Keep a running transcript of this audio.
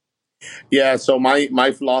Yeah. So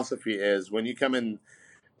my philosophy is when you come in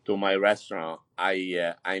to my restaurant,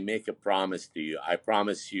 I make a promise to you. I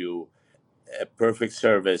promise you a perfect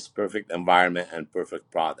service, perfect environment, and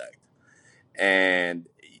perfect product. And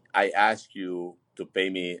I ask you to pay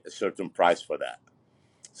me a certain price for that.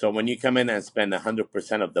 So when you come in and spend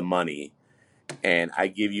 100% of the money, and I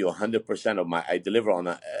give you 100% of my, I deliver on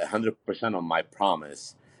 100% of my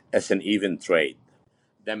promise, it's an even trade.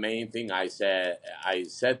 The main thing I said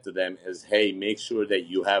to them is, hey, make sure that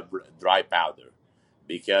you have dry powder,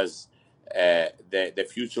 because the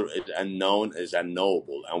future is unknown, is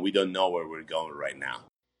unknowable, and we don't know where we're going right now.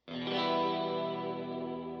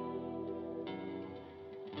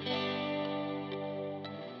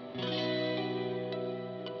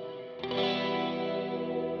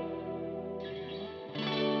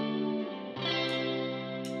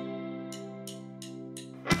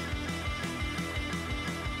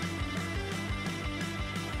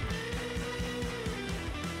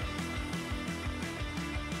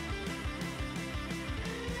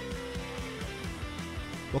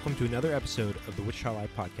 Welcome to another episode of the Wichita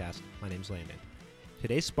Live Podcast. My name's Landon.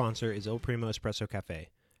 Today's sponsor is El Primo Espresso Cafe.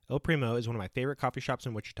 El Primo is one of my favorite coffee shops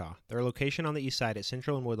in Wichita. Their location on the east side at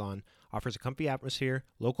Central and Woodlawn offers a comfy atmosphere,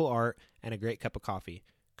 local art, and a great cup of coffee.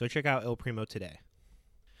 Go check out El Primo today.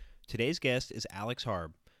 Today's guest is Alex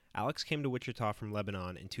Harb. Alex came to Wichita from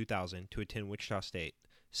Lebanon in 2000 to attend Wichita State.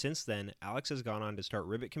 Since then, Alex has gone on to start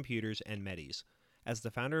Ribbit Computers and Medis. As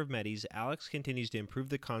the founder of Medis, Alex continues to improve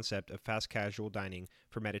the concept of fast casual dining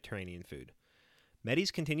for Mediterranean food.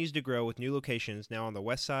 Medis continues to grow with new locations now on the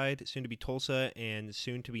west side, soon to be Tulsa, and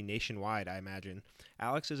soon to be nationwide, I imagine.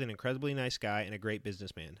 Alex is an incredibly nice guy and a great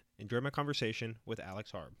businessman. Enjoy my conversation with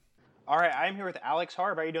Alex Harb. All right, I'm here with Alex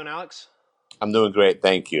Harb. How are you doing, Alex? I'm doing great,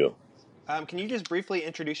 thank you. Can you just briefly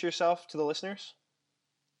introduce yourself to the listeners?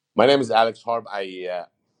 My name is Alex Harb.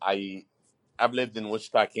 I've lived in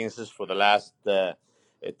Wichita, Kansas for the last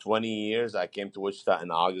 20 years. I came to Wichita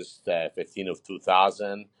in August 15 of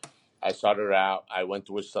 2000. I went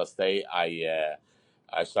to Wichita State. I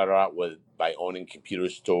started out with by owning computer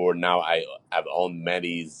store. Now I've owned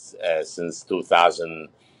Medis since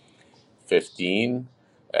 2015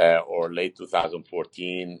 or late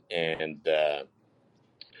 2014, and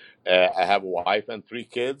I have a wife and three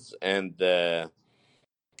kids, and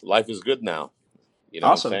life is good now. You know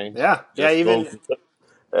what I'm Awesome. saying? Yeah. Yeah. Just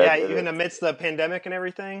go. Even amidst the pandemic and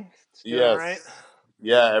everything, it's doing all right. Yes.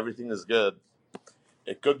 Yeah, everything is good.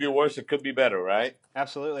 It could be worse. It could be better, right?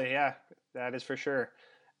 Absolutely. Yeah. That is for sure.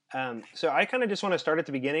 So I kind of just want to start at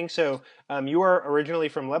the beginning. So you are originally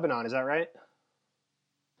from Lebanon, is that right?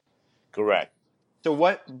 Correct. So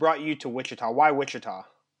what brought you to Wichita? Why Wichita?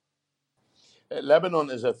 Lebanon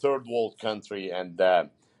is a third world country, and I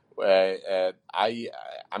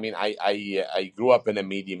grew up in a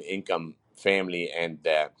medium income family, and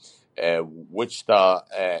Wichita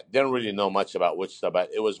didn't really know much about Wichita, but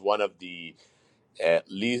it was one of the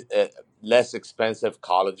less expensive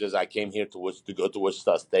colleges. I came here to go to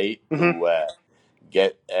Wichita State Mm-hmm. to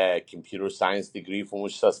get a computer science degree from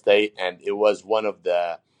Wichita State, and it was one of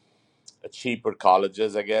the cheaper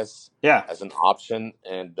colleges, I guess, Yeah. as an option,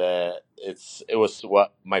 and it was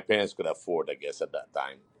what my parents could afford, I guess, at that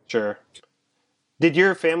time. Sure. Did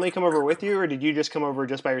your family come over with you, or did you just come over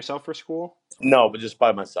just by yourself for school? No, but just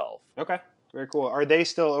by myself. Okay. Very cool. Are they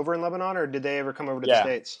still over in Lebanon, or did they ever come over to the Yeah,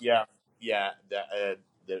 States? yeah, yeah.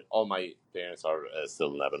 All my parents are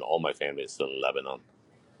still in Lebanon. All my family is still in Lebanon.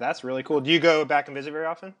 That's really cool. Do you go back and visit very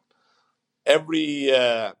often? Every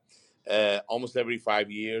almost every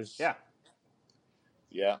 5 years. Yeah.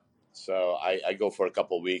 Yeah. So I go for a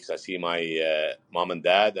couple of weeks. I see my mom and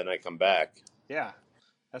dad, and I come back. Yeah.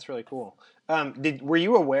 That's really cool. Were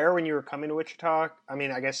you aware when you were coming to Wichita? I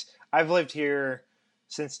mean, I guess I've lived here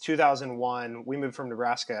since 2001. We moved from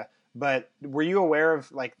Nebraska, but were you aware of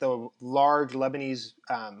like the large Lebanese,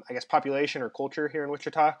 I guess, population or culture here in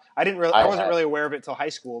Wichita? I I wasn't had really aware of it till high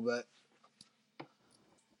school, but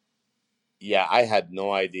Yeah, I had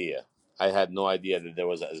no idea. I had no idea that there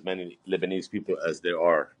was as many Lebanese people as there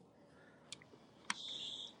are.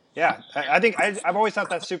 yeah, I think I've always thought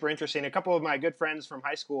that's super interesting. A couple of my good friends from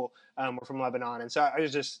high school were from Lebanon, and so I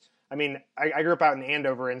was just, I mean, I grew up out in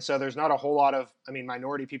Andover, and so there's not a whole lot of, I mean,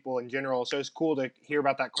 minority people in general. So it's cool to hear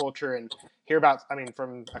about that culture and hear about, I mean,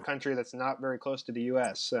 from a country that's not very close to the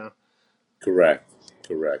U.S. So Correct.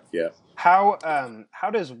 Correct. Yeah. how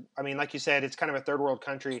does, I mean, like you said, it's kind of a third world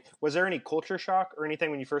country. Was there any culture shock or anything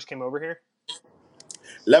when you first came over here?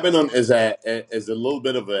 Lebanon is a little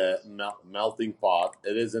bit of a melting pot.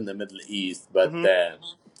 It is in the Middle East, but Mm-hmm.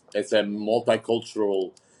 it's a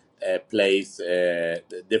multicultural place.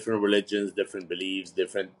 Different religions, different beliefs,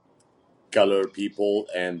 different color people,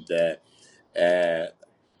 and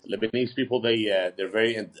Lebanese people, they're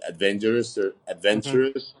very adventurous. They're Hmm.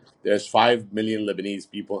 adventurous. There's 5 million Lebanese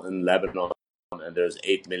people in Lebanon, and there's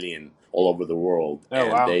 8 million all over the world, Oh,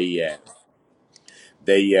 and wow. and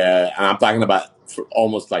I'm talking about for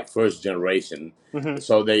almost like first generation. Hmm.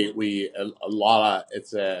 So a lot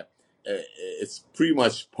of it's pretty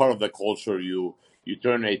much part of the culture. You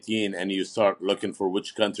turn 18 and you start looking for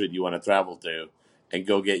which country do you want to travel to, and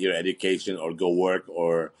go get your education or go work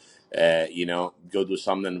or go do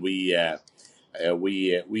something. We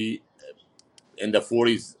in the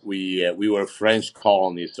 40s we were a French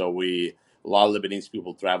colony, so we a lot of Lebanese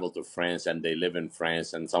people travel to France and they live in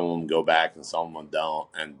France, and some of them go back and some of them don't.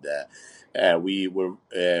 And we were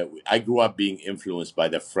I grew up being influenced by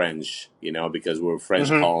the French, because we're a French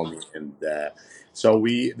Hmm. colony, and so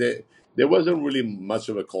there wasn't really much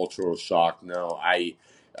of a cultural shock. No, I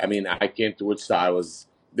mean, I came to Wichita. I was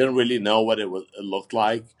didn't really know what it looked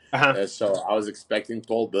like. Uh-huh. So I was expecting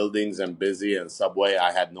tall buildings and busy and subway.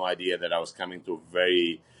 I had no idea that I was coming to a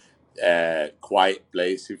very quiet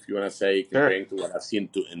place, if you want to say, Sure. comparing to what I've seen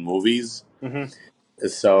in movies. Hmm.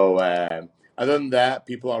 So other than that,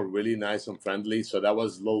 people are really nice and friendly. So that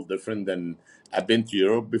was a little different than I've been to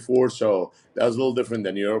Europe before. So that was a little different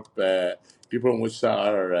than Europe. People in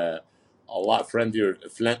Wichita are a lot friendlier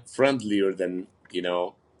than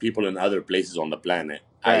people in other places on the planet.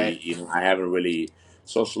 Right. I haven't really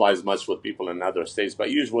socialized much with people in other states,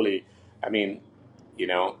 but usually, I mean,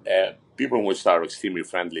 people in Wichita are extremely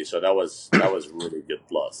friendly. So that was a really good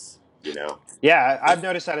plus. Yeah, I've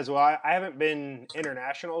noticed that as well. I haven't been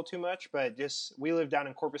international too much, but just we lived down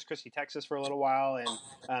in Corpus Christi, Texas for a little while,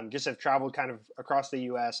 and just have traveled kind of across the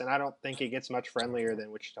U.S. And I don't think it gets much friendlier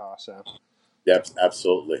than Wichita. Yep,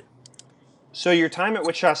 absolutely. So your time at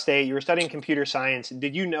Wichita State, you were studying computer science.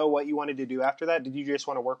 Did you know what you wanted to do after that? Did you just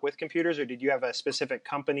want to work with computers, or did you have a specific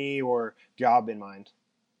company or job in mind?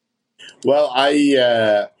 Well,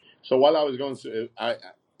 so while I was going to,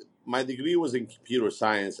 my degree was in computer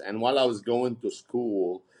science, and while I was going to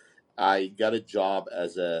school, I got a job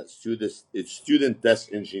as a student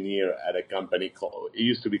test engineer at a company called. It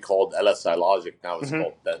used to be called LSI Logic. Now it's Hmm.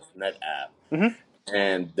 called NetApp, Hmm.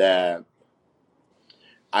 and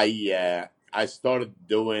I started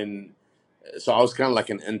doing. So I was kind of like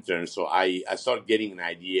an intern. So I started getting an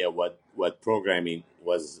idea what programming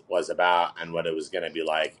was about and what it was going to be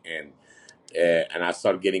like, and I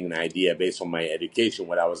started getting an idea based on my education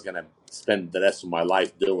what I was gonna spend the rest of my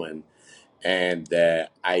life doing, and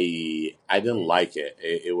I didn't like it.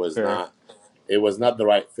 Sure. It was not the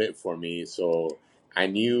right fit for me. So I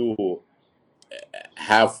knew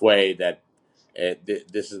halfway that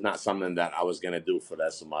this is not something that I was gonna do for the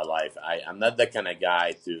rest of my life. I'm not the kind of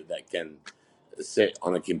guy that can sit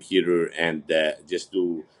on a computer and just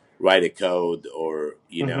do write a code or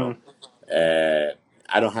Hmm. uh,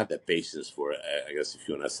 I don't have the patience for it. I guess if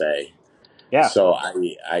you want to say. Yeah. So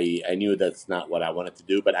I knew that's not what I wanted to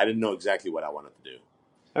do, but I didn't know exactly what I wanted to do.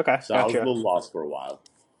 Okay. So I was a Gotcha. little lost for a while.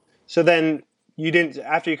 So then you didn't,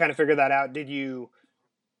 after you kind of figured that out, did you,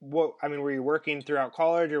 what, I mean, were you working throughout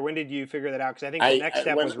college or when did you figure that out? Because I think the next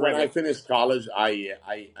step was When I Revit. finished college, I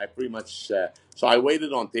pretty much so I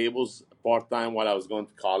waited on tables part time while I was going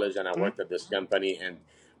to college, and I Hmm. worked at this company. And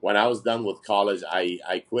when I was done with college,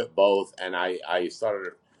 I quit both, and I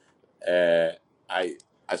started uh, I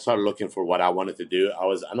I started looking for what I wanted to do. I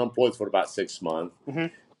was unemployed for about 6 months, Hmm.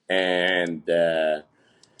 and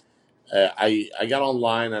I got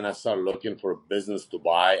online and I started looking for a business to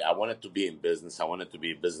buy. I wanted to be in business. I wanted to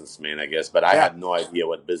be a businessman, I guess, but I Yeah. had no idea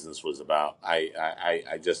what business was about. I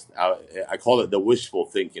call it the wishful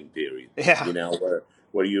thinking theory. Yeah.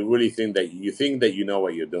 Where you really think that you know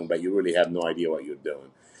what you're doing, but you really have no idea what you're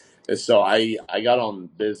doing. And so I got on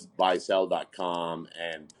bizbuysell.com,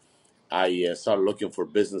 and I started looking for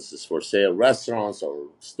businesses for sale, restaurants or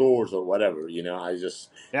stores or whatever. I just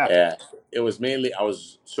Yeah. uh, it was mainly I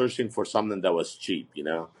was searching for something that was cheap.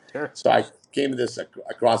 Sure. So I came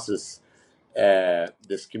across this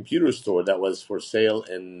computer store that was for sale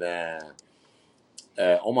in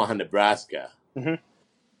Omaha, Nebraska, Hmm.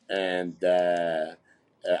 and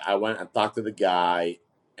I went and talked to the guy.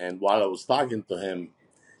 And while I was talking to him,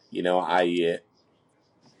 I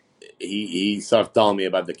he started telling me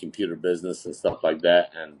about the computer business and stuff like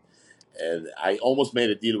that, and I almost made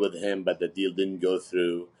a deal with him, but the deal didn't go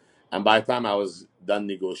through. And by the time I was done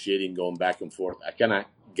negotiating, going back and forth, I kind of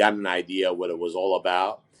got an idea what it was all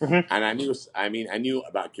about. Hmm. And I knew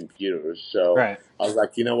about computers, so Right. I was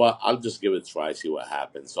like, you know what, I'll just give it a try, see what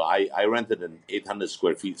happens. So I rented an 800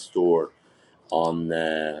 square feet store on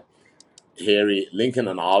Harry Lincoln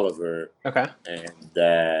and Oliver, Okay. and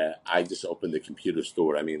I just opened a computer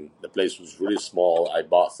store. I mean, the place was really small. I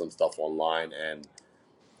bought some stuff online, and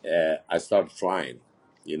I started trying.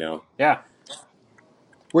 You know, Yeah.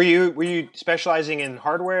 Were you specializing in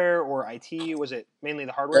hardware or IT? Was it mainly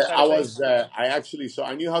the hardware side I of was. things? I actually. So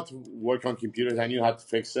I knew how to work on computers. I knew how to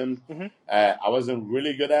fix them. Hmm. I wasn't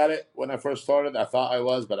really good at it when I first started. I thought I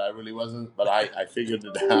was, but I really wasn't. But I figured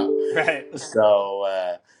it out. Right. So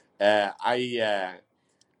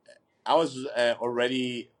I was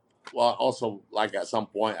already, well, also like at some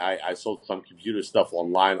point I sold some computer stuff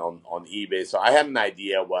online on eBay. So I had an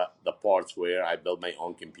idea what the parts were. I built my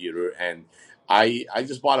own computer, and I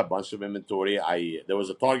just bought a bunch of inventory. There was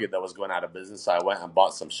a Target that was going out of business. So I went and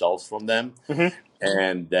bought some shelves from them, Hmm.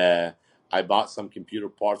 and I bought some computer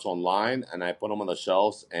parts online, and I put them on the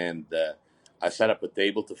shelves, and I set up a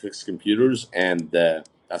table to fix computers, and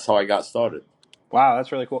that's how I got started. Wow,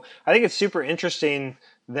 that's really cool. I think it's super interesting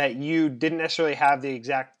that you didn't necessarily have the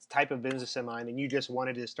exact type of business in mind and you just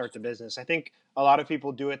wanted to start the business. I think a lot of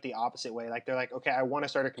people do it the opposite way. Like they're like, okay, I want to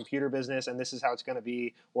start a computer business and this is how it's going to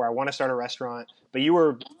be, or I want to start a restaurant. But you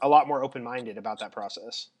were a lot more open minded about that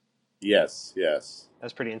process. Yes, yes.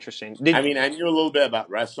 That's pretty interesting. I Did mean, I knew a little bit about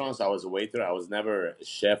restaurants. I was a waiter. I was never a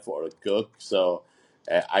chef or a cook. So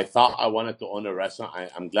I thought I wanted to own a restaurant.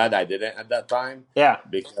 I'm glad I didn't at that time yeah,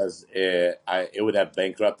 because it would have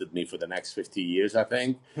bankrupted me for the next 50 years, I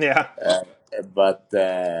think. yeah, Uh, but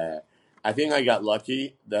I think I got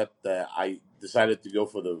lucky that I decided to go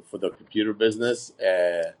for the computer business.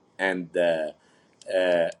 And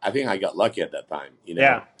I think I got lucky at that time, you yeah.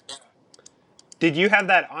 know? Did you have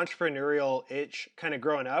that entrepreneurial itch kind of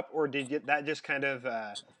growing up, or that just kind of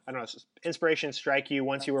I don't know, inspiration strike you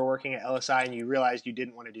once you were working at LSI and you realized you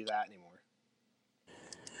didn't want to do that anymore?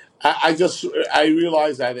 I just I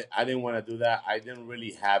realized I didn't want to do that. I didn't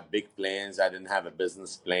really have big plans. I didn't have a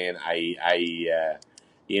business plan. It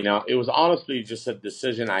was honestly just a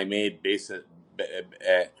decision I made based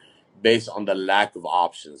on the lack of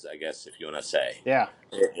options. I guess if you want to say Yeah,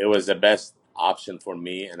 it was the best option for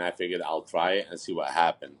me, and I figured I'll try it and see what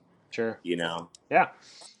happened. sure. You know. Yeah.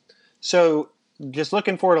 So just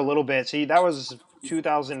looking forward a little bit. See, that was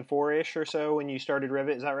 2004 ish or so when you started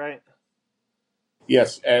Rivet. Is that right?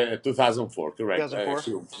 Yes, 2004, correct.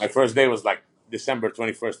 2004. My first day was like December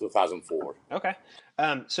 21st, 2004. Okay.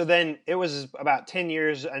 So then it was about 10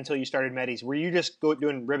 years until you started Medis. Were you just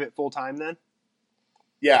doing Rivet full time then?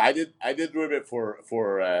 Yeah, I did Ribbit for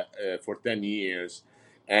 10 years,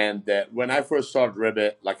 and when I first started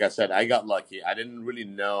Ribbit, like I said, I got lucky. I didn't really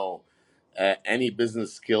know any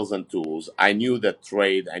business skills and tools. I knew the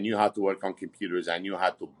trade. I knew how to work on computers. I knew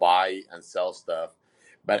how to buy and sell stuff,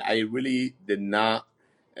 but I really did not.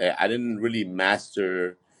 I didn't really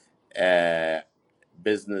master uh,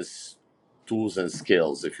 business tools and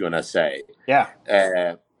skills, if you want to say. Yeah.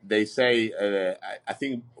 They say I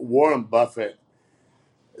think Warren Buffett,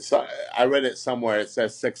 so I read it somewhere. It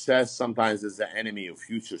says success sometimes is the enemy of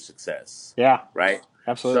future success, Yeah. right?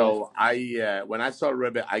 Absolutely. So when I saw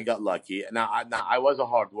Ribbit, I got lucky. Now I was a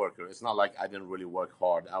hard worker. It's not like I didn't really work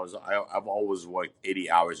hard. I've always worked 80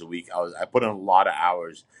 hours a week. I put in a lot of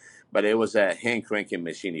hours, but it was a hand cranking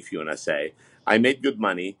machine, if you want to say. I made good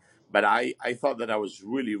money, but I thought that I was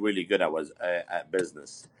really really good at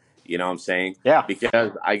business. You know what I'm saying? Yeah.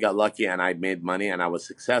 Because I got lucky and I made money and I was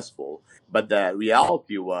successful. But the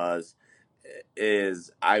reality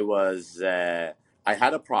is I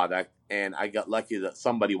had a product and I got lucky that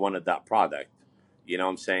somebody wanted that product. You know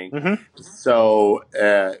what I'm saying? Hmm. So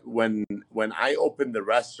when I opened the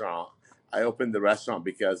restaurant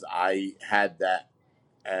because I had that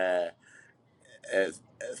uh, uh,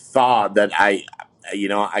 thought that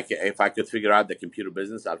if I could figure out the computer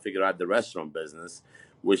business, I'd figure out the restaurant business,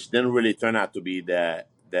 which didn't really turn out to be the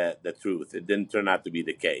truth. It didn't turn out to be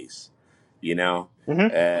the case, you know. Hmm.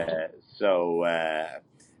 So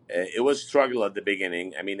it was struggle at the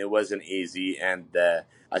beginning. I mean, it wasn't easy, and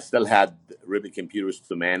I still had Ribbit computers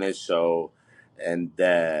to manage. So, and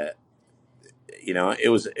it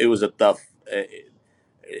was a tough.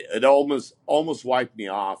 It almost wiped me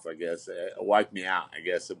off. I guess wiped me out. I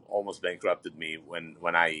guess it almost bankrupted me when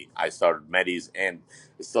I started Medis, and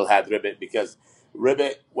still had Ribbit because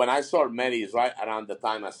Ribbit when I started Medis, right around the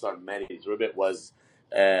time I started Medis, Ribbit was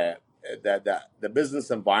the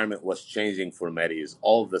business environment was changing for Medis.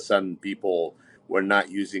 All of a sudden, people were not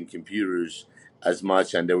using computers as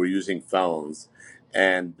much, and they were using phones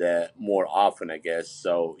and more often, I guess.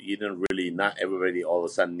 So you didn't really, not everybody all of a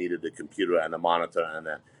sudden needed a computer and a monitor and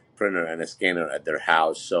a printer and a scanner at their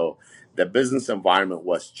house. So the business environment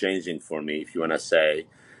was changing for me, if you want to say.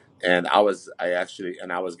 And I was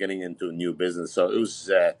getting into new business, so it was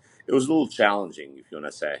a little challenging, if you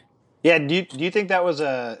want to say. Yeah, do you think that was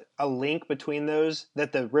a link between those,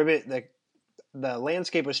 that the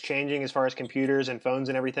landscape was changing as far as computers and phones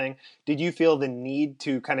and everything? Did you feel the need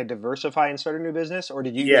to kind of diversify and start a new business, or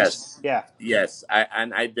did you just Yes, yeah. yes,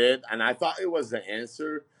 I did, and I thought it was the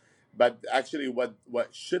answer, but actually, what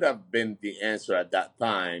should have been the answer at that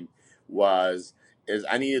time was is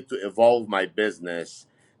I needed to evolve my business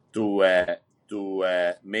to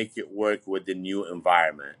make it work with the new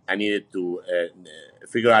environment. I needed to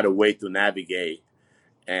figure out a way to navigate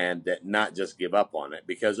and not just give up on it,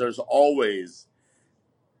 because there's always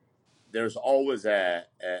a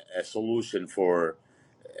solution for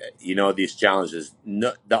these challenges.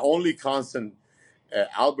 No, the only constant,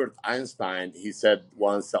 Albert Einstein, he said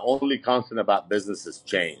once, the only constant about business is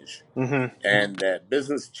change. Hmm. And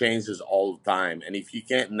business changes all the time. And if you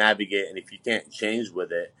can't navigate and if you can't change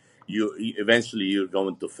with it, eventually you're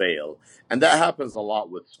going to fail. And that happens a lot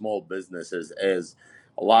with small businesses. Is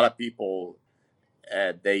a lot of people,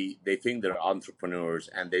 they think they're entrepreneurs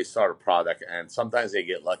and they start a product, and sometimes they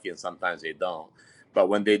get lucky and sometimes they don't. But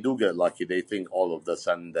when they do get lucky, they think all of the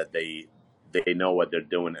sudden that they know what they're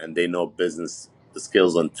doing and they know business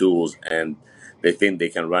skills and tools, and they think they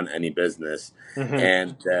can run any business. Hmm.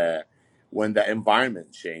 And when the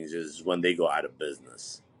environment changes, when they go out of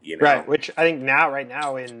business, Right, which I think now, right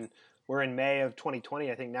now, in we're in May of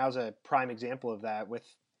 2020. I think now's a prime example of that, with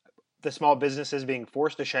the small businesses being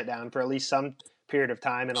forced to shut down for at least some period of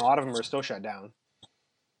time, and a lot of them are still shut down.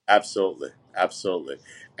 Absolutely, absolutely.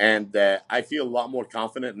 And I feel a lot more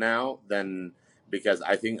confident now than, because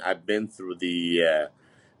I think I've been through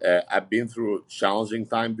challenging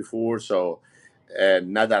time before. So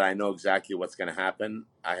now that I know exactly what's going to happen,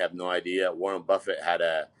 I have no idea. Warren Buffett had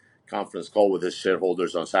a conference call with his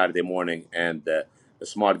shareholders on Saturday morning, and a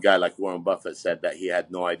smart guy like Warren Buffett said that he had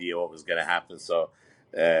no idea what was going to happen. So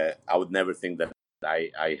I would never think that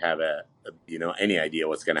I have any idea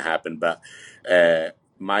what's going to happen. But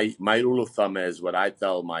my rule of thumb is, what I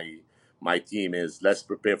tell my team is, let's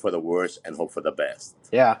prepare for the worst and hope for the best.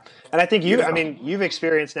 Yeah, and I think You I know, mean, you've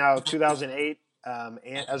experienced now 2008, and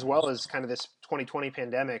as well as kind of this 2020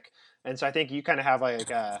 pandemic, and so I think you kind of have like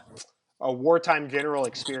a wartime general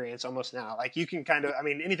experience almost now. Like you can kind of, I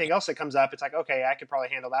mean, anything else that comes up, it's like, okay, I could probably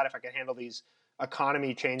handle that if I could handle these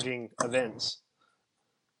economy changing events.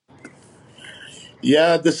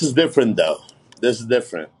 yeah, this is different though. This is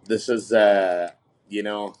different. This is you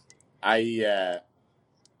know, I uh,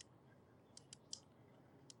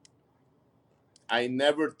 I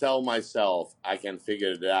never tell myself I can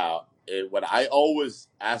figure it out. What I always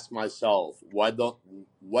ask myself, what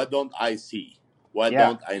don't I see? What Yeah,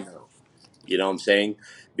 don't I know? You know what I'm saying?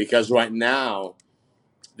 Because right now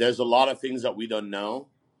there's a lot of things that we don't know,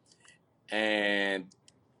 and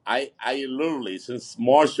I literally, since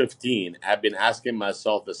March 15, have been asking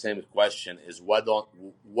myself the same question: is what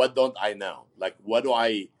don't I know? Like, what do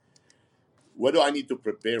I need to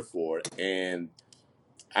prepare for? And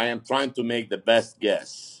I am trying to make the best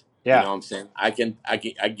guess. You know yeah. what I'm saying?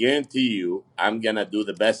 I guarantee you I'm gonna do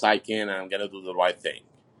the best I can, and I'm gonna do the right thing.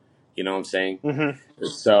 You know what I'm saying? Hmm.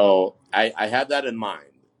 So I had that in mind.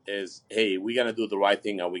 Is, hey, we're gonna do the right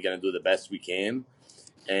thing, and we're gonna do the best we can,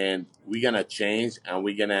 and we're gonna change, and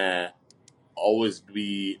we're gonna always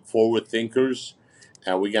be forward thinkers,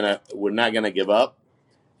 and we're not gonna give up.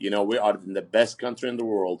 We are in the best country in the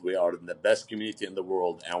world. We are in the best community in the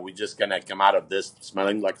world, and we're just gonna come out of this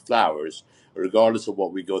smelling like flowers, regardless of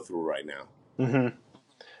what we go through right now. Hmm.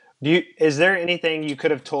 Is there anything you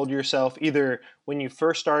could have told yourself, either when you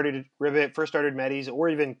first started Rivet, first started Medis, or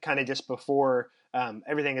even kind of just before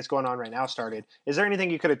everything that's going on right now started? Is there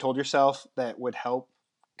anything you could have told yourself that would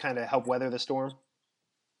kind of help weather the storm?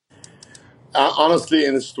 Honestly,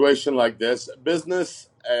 in a situation like this, business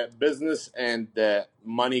and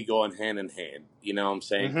money going hand in hand. You know what I'm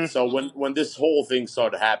saying? Hmm. So when this whole thing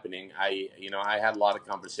started happening, I had a lot of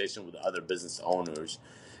conversation with other business owners,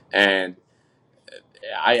 and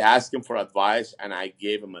I asked him for advice, and I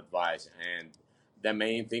gave him advice. And the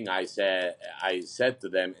main thing I said to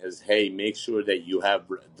them is, hey, make sure that you have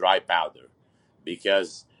dry powder,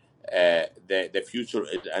 because the future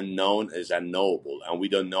is unknown, is unknowable, and we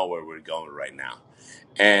don't know where we're going right now.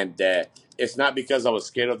 And it's not because I was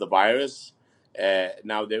scared of the virus.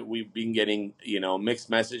 Now that we've been getting mixed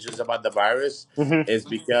messages about the virus, Hmm. is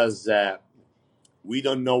because we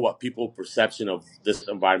don't know what people's perception of this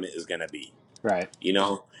environment is going to be, Right. you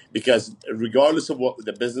know because regardless of what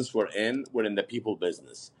the business we're in the people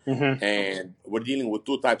business, Hmm. and we're dealing with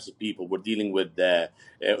two types of people. We're dealing with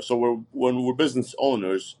when we're business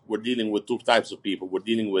owners, we're dealing with two types of people. We're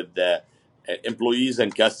dealing with employees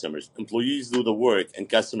and customers. Employees do the work, and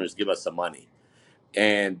customers give us the money.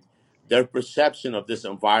 And their perception of this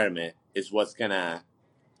environment is what's gonna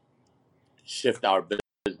shift our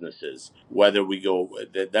businesses. Whether we go,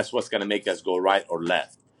 that's what's gonna make us go right or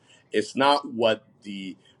left. It's not what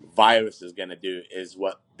the virus is gonna do; is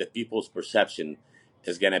what the people's perception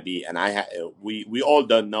is gonna be. And we all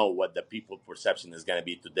don't know what the people's perception is gonna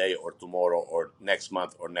be today or tomorrow or next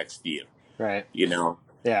month or next year. Right. You know,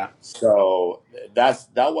 Yeah. so that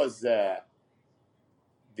was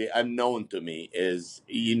the unknown to me. Is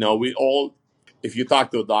we all, if you talk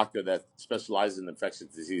to a doctor that specializes in infectious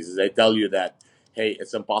diseases, they tell you that, hey,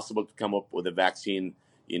 it's impossible to come up with a vaccine,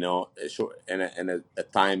 in a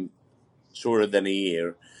time shorter than a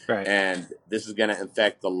year. Right. And this is going to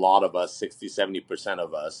infect a lot of us, 60-70%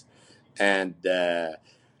 of us. And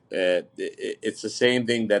it's the same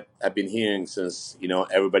thing that I've been hearing since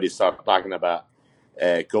everybody started talking about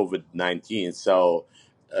COVID-19. So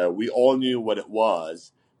we all knew what it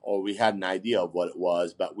was, or we had an idea of what it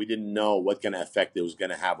was, but we didn't know what kind of effect it was going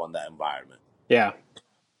to have on that environment. Yeah.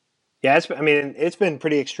 Yeah. It's been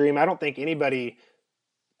pretty extreme. I don't think anybody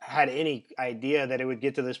had any idea that it would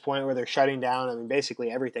get to this point where they're shutting down. I mean, basically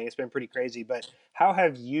everything. It's been pretty crazy. But how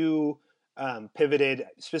have you pivoted,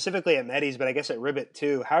 specifically at Medis, but I guess at Ribbit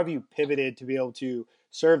too? How have you pivoted to be able to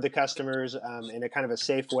serve the customers in a kind of a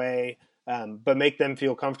safe way, but make them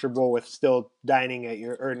feel comfortable with still dining at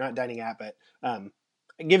your, or not dining at, but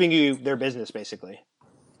giving you their business, basically?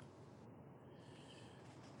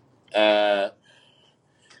 At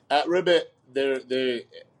Ribbit,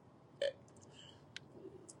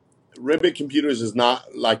 Ribbit Computers is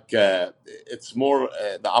not like it's more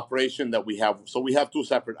the operation that we have. So we have two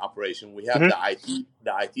separate operations. We have Mm-hmm.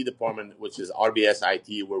 the IT department, which is RBS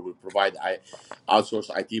IT, where we provide outsource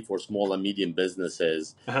IT for small and medium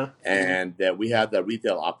businesses, Uh-huh. and we have the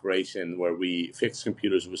retail operation where we fix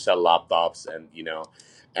computers, we sell laptops, and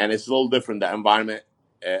it's a little different. The environment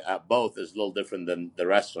at both is a little different than the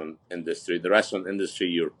restaurant industry. The restaurant industry,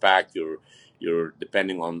 you're packed, you're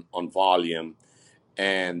depending on volume.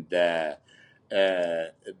 And uh,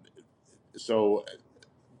 so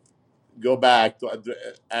go back to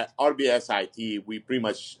at RBS IT.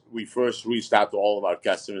 We first reached out to all of our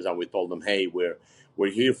customers and we told them, hey, we're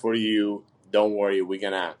here for you. Don't worry, we're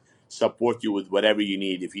gonna support you with whatever you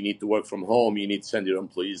need. If you need to work from home, you need to send your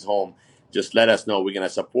employees home, just let us know. We're gonna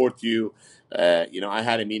support you. I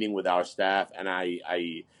had a meeting with our staff and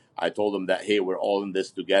I told them that, hey, we're all in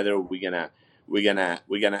this together.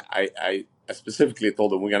 I specifically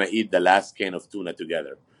told them we're gonna eat the last can of tuna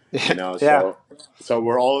together. Yeah. So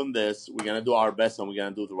we're all in this. We're gonna do our best and we're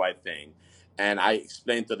gonna do the right thing. And I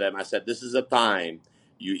explained to them. I said, this is a time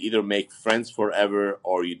you either make friends forever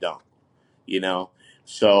or you don't. You know.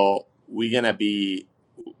 So we're gonna do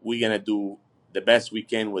the best we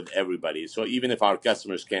can with everybody. So even if our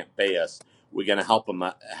customers can't pay us, we're gonna help them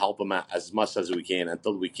out as much as we can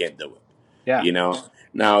until we can't do it. Yeah. You know.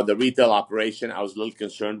 Now the retail operation, I was a little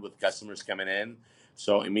concerned with customers coming in.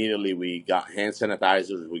 So immediately we got hand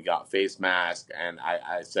sanitizers, we got face masks, and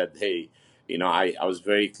I said, hey, I was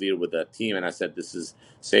very clear with the team, and I said, this is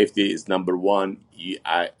safety is number one. You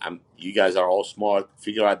guys are all smart.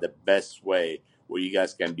 Figure out the best way where you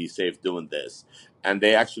guys can be safe doing this, and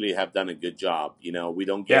they actually have done a good job. We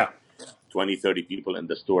don't Yeah. get 20, 30 people in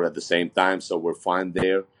the store at the same time, so we're fine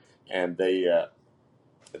there, and I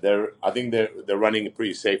think they're running a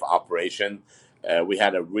pretty safe operation. We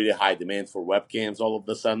had a really high demand for webcams all of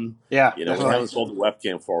a sudden. Yeah. We Definitely. haven't sold a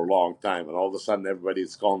webcam for a long time, and all of a sudden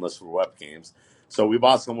everybody's calling us for webcams. So we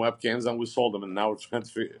bought some webcams and we sold them, and now we're trying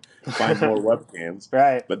to find more webcams.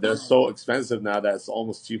 Right. But they're so expensive now that it's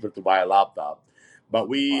almost cheaper to buy a laptop. But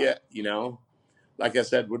we, like I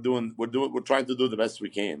said, we're trying to do the best we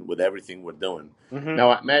can with everything we're doing. Mm-hmm.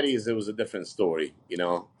 Now at Maddie's, it was a different story.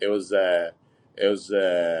 It was it was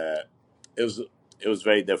it was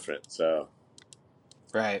very different. So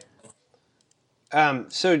Right.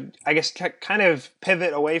 So I guess to kind of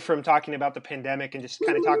pivot away from talking about the pandemic and just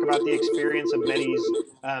kind of talk about the experience of Medis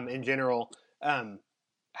in general. Um,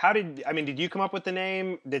 did you come up with the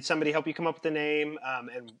name? Did somebody help you come up with the name?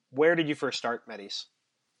 And where did you first start Medis?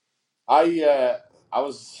 I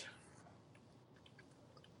was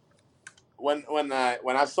when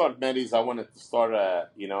I started Medis, I wanted to start a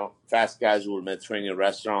fast casual Mediterranean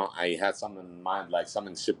restaurant. I had something in mind, like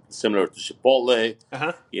something similar to Chipotle,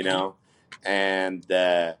 Uh-huh. And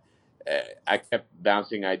I kept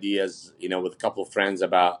bouncing ideas, with a couple of friends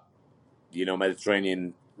about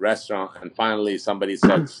Mediterranean restaurant, and finally somebody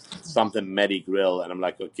said something Medi Grill, and I'm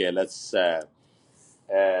like, okay, let's just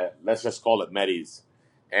call it Medis.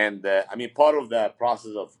 And part of the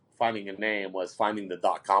process of finding a name was finding the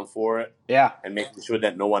 .com for it. Yeah. And making sure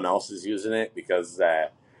that no one else is using it, because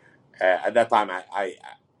At that time,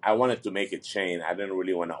 I wanted to make a chain. I didn't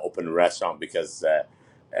really want to open a restaurant because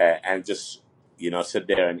and just sit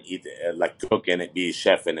there and eat like cook in it, be a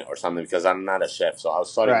chef in it or something, because I'm not a chef. So I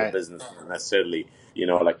was starting a Right. business, not necessarily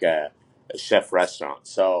like a chef restaurant.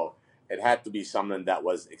 So it had to be something that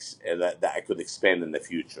was that I could expand in the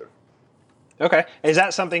future. Okay. Is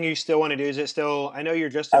that something you still want to do? Is it still? I know you're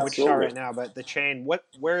just in Wichita Absolutely. right now, but the chain.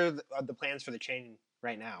 Where are the plans for the chain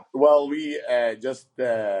right now? Well, we just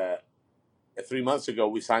 3 months ago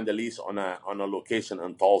we signed a lease on a location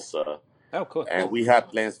in Tulsa, Oh, cool. and we have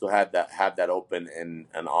plans to have that open in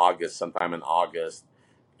August, sometime in August.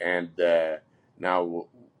 And now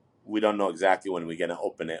we don't know exactly when we're gonna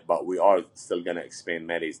open it, but we are still gonna expand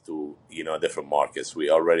Medis to different markets. We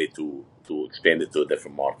are ready to expand it to a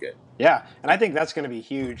different market. Yeah, and I think that's going to be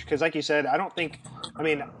huge because, like you said, I don't think. I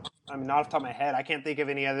mean, not off the top of my head, I can't think of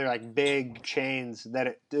any other like big chains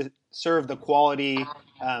that serve the quality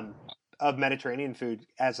of Mediterranean food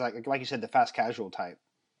as like you said, the fast casual type.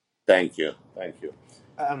 Thank you, thank you.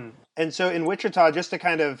 And so in Wichita, just to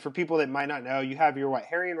kind of for people that might not know, you have your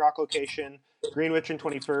Harry and Rock location, Greenwich and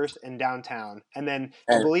 21st, and downtown, and then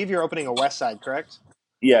I And believe you're opening a West Side, correct?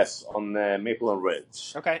 yes, on Maple and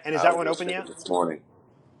Ridge. Okay, and is I that was one just open checking yet? this morning.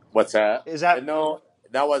 What's that? Is that No,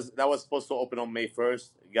 that was supposed to open on May 1st.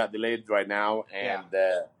 It got delayed right now, yeah?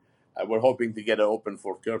 and we're hoping to get it open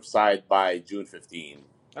for curbside by June 15.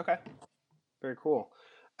 Okay. Very cool.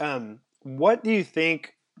 What do you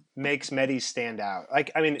think makes Medis stand out?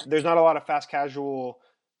 Like, I mean, there's not a lot of fast casual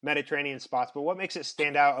Mediterranean spots, but what makes it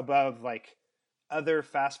stand out above like other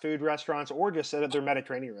fast food restaurants or just other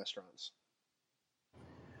Mediterranean restaurants?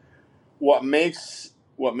 What makes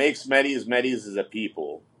Medis is a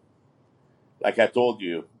people. Like I told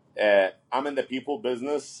you, I'm in the people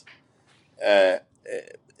business. Uh,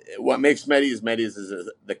 what makes Medis is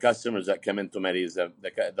the customers that come into Medis,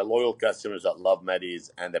 the loyal customers that love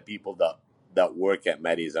Medis, and the people that work at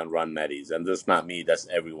Medis and run Medis. And that's not me; that's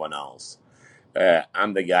everyone else.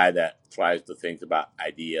 I'm the guy that tries to think about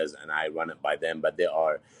ideas, and I run it by them. But they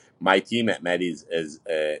are my team at Medis is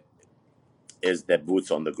the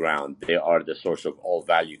boots on the ground. They are the source of all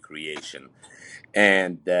value creation,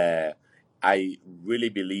 and I really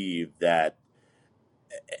believe that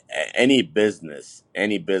any business,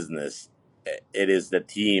 it is the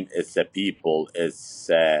team, it's the people, it's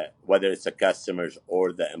whether it's the customers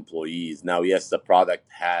or the employees. Now, yes, the product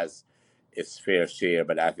has its fair share,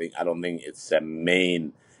 but I don't think it's a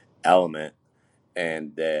main element,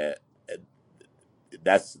 and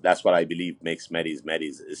that's what I believe makes Medis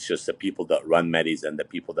Medis. It's just the people that run Medis and the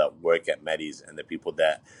people that work at Medis and the people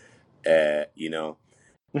that uh, you know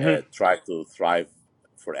Hmm. try to thrive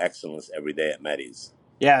for excellence every day at Medis.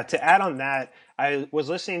 Yeah. To add on that, I was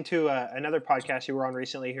listening to another podcast you were on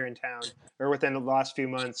recently here in town, or within the last few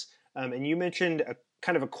months, and you mentioned a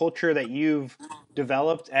kind of a culture that you've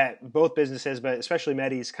developed at both businesses, but especially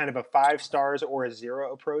Medis, kind of a 5 stars or a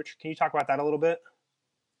zero approach. Can you talk about that a little bit?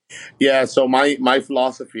 Yeah, so my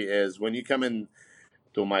philosophy is when you come in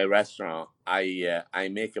to my restaurant, I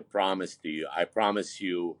make a promise to you. I promise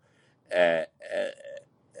you a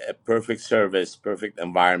perfect service, perfect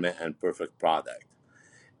environment, and perfect product.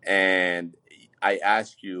 And I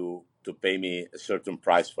ask you to pay me a certain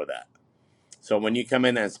price for that. So when you come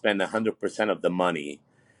in and spend 100% of the money,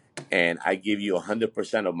 and I give you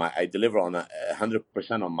 100% of my, I deliver on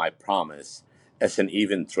 100% of my promise. It's an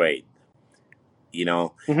even trade. You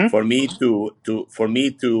know, Hmm. for me to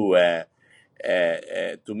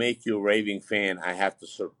make you a raving fan, I have to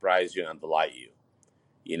surprise you and delight you.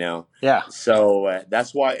 You know, Yeah. so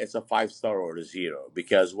that's why it's a 5 star or a zero.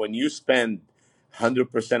 Because when you spend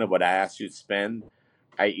 100% of what I ask you to spend,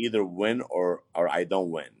 I either win or I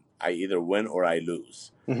don't win. I either win or I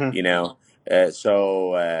lose. Hmm. You know,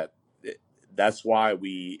 so that's why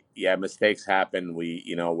mistakes happen.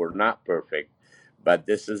 We're not perfect, but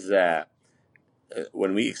this is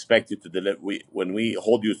when we expect you to deliver. When we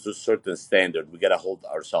hold you to a certain standard, we got to hold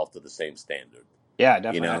ourselves to the same standard. Yeah, You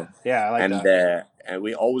definitely. know, Yeah, I like and that.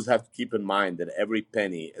 we always have to keep in mind that every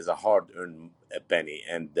penny is a hard-earned penny,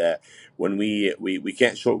 and when we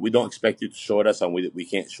can't short, we don't expect you to short us, and we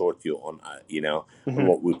can't short you on Hmm.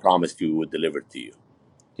 what we promised you would deliver to you.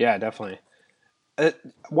 Yeah, definitely. Uh,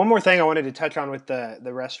 One more thing I wanted to touch on with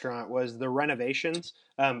the restaurant was the renovations.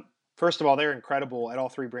 First of all, they're incredible at all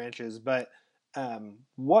three branches. But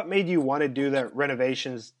what made you want to do the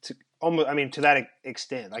renovations to almost? I mean, to that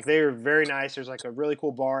extent, like they are very nice. There's like a really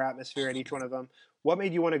cool bar atmosphere at each one of them. What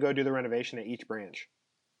made you want to go do the renovation at each branch?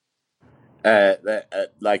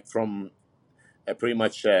 Like from pretty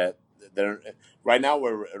much they're right now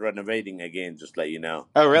we're renovating again. Just let you know.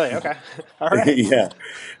 Oh, really? Okay. All right. Yeah.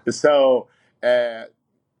 So uh,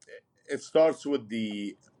 it starts with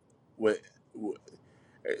the with,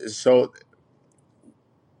 so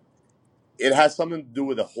it has something to do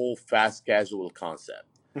with the whole fast casual concept.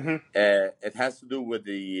 Hmm. It has to do with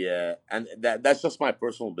the and that's just my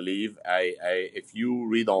personal belief. If you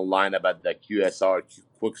read online about the QSR,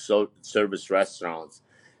 quick service restaurants,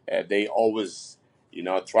 they always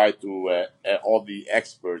try to all the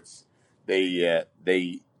experts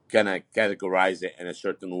they kind of categorize it in a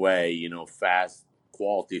certain way. Fast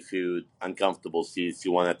quality food, uncomfortable seats,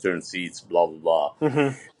 you want to turn seats, blah blah blah,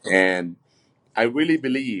 Hmm. and I really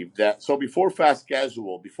believe that. So before fast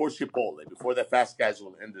casual, before Chipotle, before the fast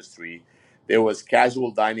casual industry, there was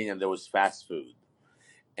casual dining and there was fast food,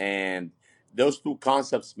 and those two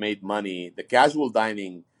concepts made money. The casual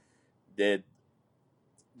dining did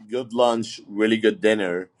good lunch, really good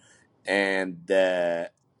dinner, and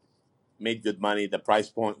made good money. The price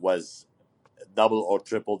point was double or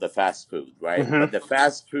triple the fast food, right? Hmm. But the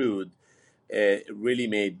fast food really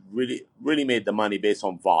made the money based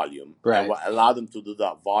on volume, and Right. what allowed them to do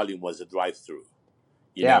that volume was a drive-through.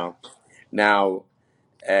 you Yeah. know Now,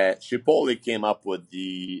 Chipotle came up with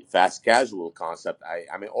the fast casual concept.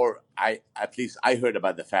 I mean, or I at least I heard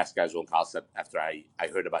about the fast casual concept after I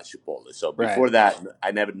heard about Chipotle. So Right. before that,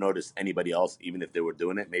 I never noticed anybody else, even if they were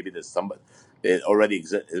doing it. Maybe there's somebody it already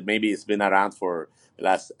exists. Maybe it's been around for the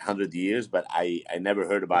last 100 years, but I never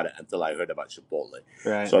heard about it until I heard about Chipotle.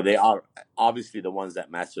 Right. So they are obviously the ones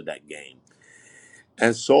that mastered that game.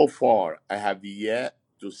 And so far, I have yet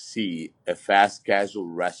to see a fast casual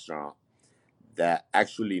restaurant that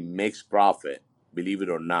actually makes profit, believe it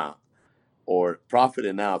or not, or profit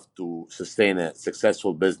enough to sustain a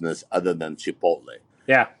successful business other than Chipotle.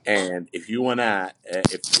 Yeah. And if you wanna,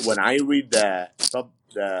 if when I read the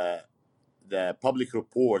public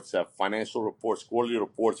reports, financial reports, quarterly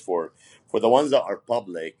reports for the ones that are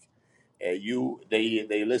public,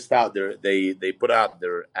 they list out they put out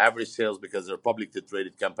their average sales because they're a publicly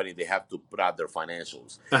traded company. They have to put out their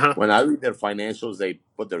financials. Uh-huh. When I read their financials, they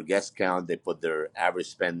put their guest count, they put their average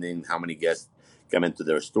spending, how many guests come into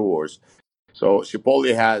their stores. So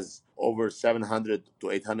Chipotle has over 700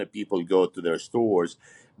 to 800 people go to their stores,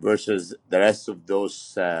 versus the rest of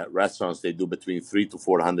those restaurants. They do between 3 to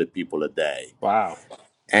 400 people a day, Wow.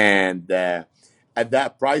 and at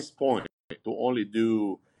that price point, to only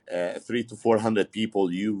do 3 to 400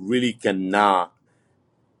 people, you really cannot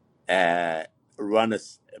uh, run a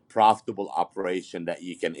profitable operation that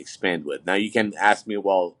you can expand with. Now, you can ask me,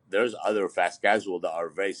 well, there's other fast casual that are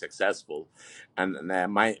very successful, and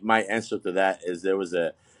my answer to that is there was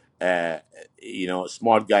uh,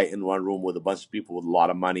 smart guy in one room with a bunch of people with a lot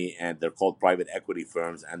of money, and they're called private equity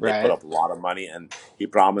firms, and they put Right. up a lot of money, and he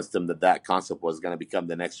promised them that concept was going to become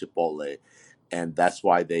the next Chipotle, and that's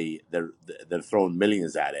why they're throwing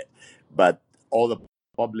millions at it. But all the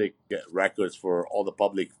public records for all the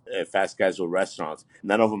public fast casual restaurants,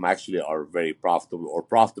 none of them actually are very profitable or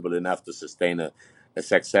profitable enough to sustain a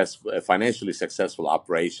financially successful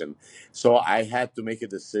operation. So I had to make a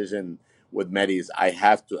decision with Medis. I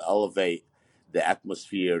have to elevate the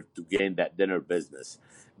atmosphere to gain that dinner business.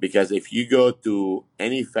 Because if you go to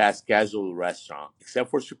any fast casual restaurant, except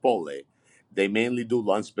for Chipotle, they mainly do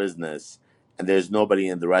lunch business, and there's nobody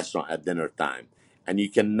in the restaurant at dinner time, and you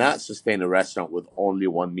cannot sustain a restaurant with only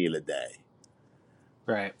one meal a day.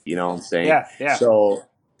 Right. You know what I'm saying? Yeah. Yeah. So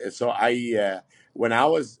I when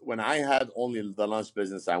I had only the lunch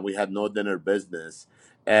business and we had no dinner business,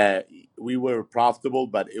 uh, we were profitable,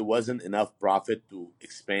 but it wasn't enough profit to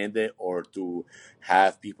expand it or to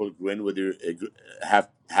have people grin with your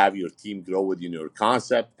have your team grow with you in your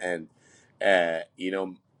concept, and uh, you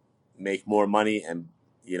know make more money, and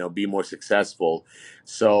be more successful.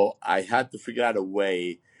 So I had to figure out a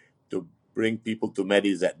way to bring people to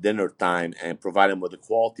Medis at dinner time and provide them with a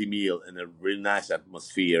quality meal in a really nice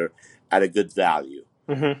atmosphere at a good value.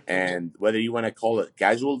 Hmm. And whether you want to call it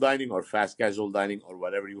casual dining or fast casual dining or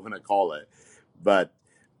whatever you want to call it, but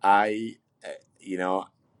I, you know,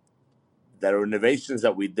 the renovations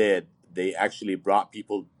that we did, they actually brought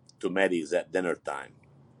people to Medis at dinner time.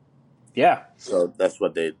 Yeah. So that's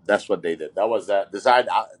what they did. That was that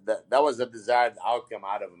was the desired outcome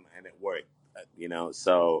out of them, and it worked.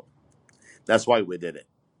 So that's why we did it.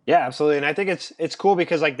 Yeah, absolutely. And I think it's cool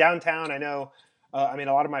because like downtown, I know, I mean,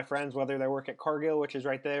 a lot of my friends, whether they work at Cargill, which is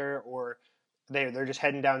right there, or they're just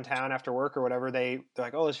heading downtown after work or whatever, they're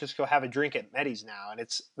like, oh, let's just go have a drink at Meddy's now, and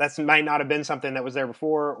that's might not have been something that was there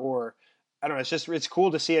before, or I don't know. It's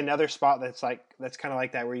cool to see another spot that's kind of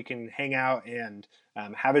like that where you can hang out and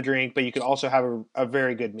have a drink, but you can also have a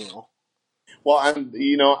very good meal. Well, and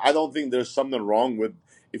I don't think there's something wrong with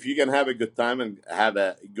if you can have a good time and have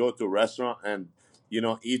a go to a restaurant and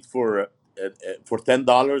eat for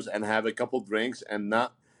 $10 and have a couple drinks and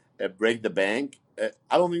not break the bank.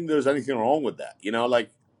 I don't think there's anything wrong with that.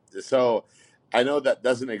 Like so, I know that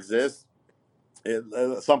doesn't exist.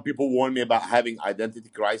 Some people warn me about having identity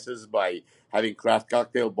crisis by having craft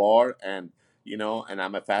cocktail bar and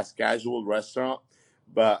I'm a fast casual restaurant,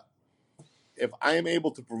 but if I am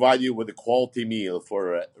able to provide you with a quality meal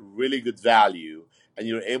for a really good value and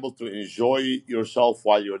you're able to enjoy yourself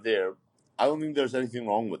while you're there, I don't think there's anything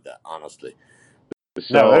wrong with that, honestly.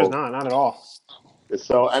 No, there's So, not at all.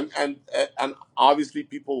 and obviously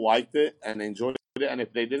people liked it and enjoyed it, and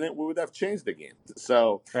if they didn't, we would have changed the game.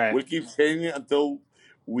 So Right. we'll keep changing it until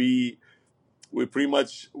we we pretty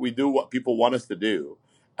much we do what people want us to do.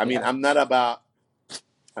 I mean, Yeah.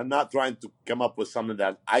 I'm not trying to come up with something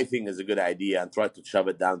that I think is a good idea and try to shove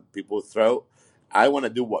it down people's throat. I want to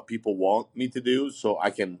do what people want me to do so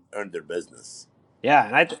I can earn their business. Yeah,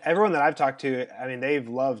 and everyone that I've talked to, I mean, they've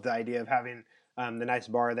loved the idea of having the nice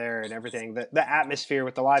bar there and everything. The atmosphere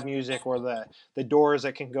with the live music, or the doors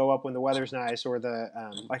that can go up when the weather's nice, or the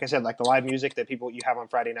like I said, like the live music that people you have on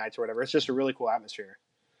Friday nights or whatever. It's just a really cool atmosphere.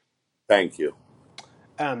 Thank you.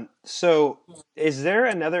 So, is there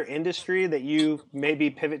another industry that you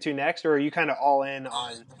maybe pivot to next, or are you kind of all in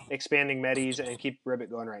on expanding Medis and keep Ribbit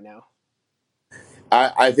going right now?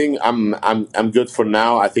 I think I'm good for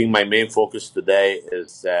now. I think my main focus today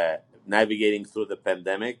is navigating through the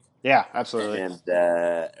pandemic Yeah, absolutely. and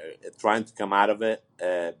trying to come out of it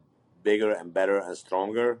bigger and better and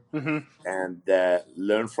stronger Hmm. and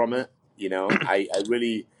learn from it. I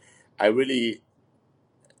really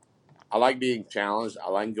I like being challenged. I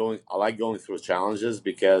like going through challenges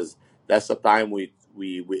because that's the time we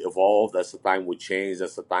evolve. That's the time we change.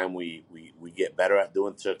 That's the time we get better at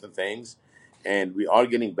doing certain things, and we are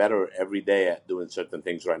getting better every day at doing certain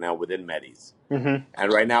things right now within Medis. Hmm.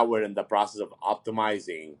 And right now we're in the process of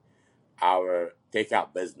optimizing our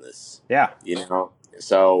takeout business. Yeah.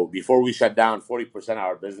 So before we shut down, 40% of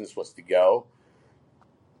our business was to go.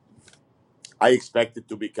 I expect it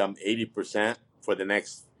to become 80% for the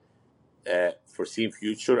next foreseen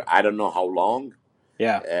future. I don't know how long,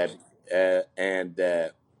 Yeah. uh, and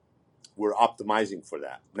we're optimizing for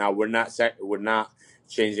that. Now we're not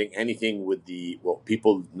changing anything with the what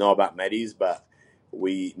people know about Medis, but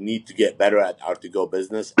we need to get better at our to go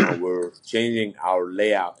business, and we're changing our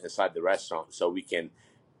layout inside the restaurant so we can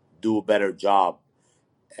do a better job.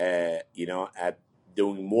 At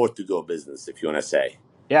doing more to go business, if you want to say.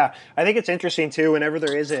 Yeah, I think it's interesting too. Whenever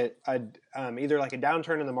there is either like a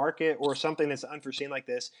downturn in the market or something that's unforeseen like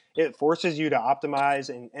this, it forces you to optimize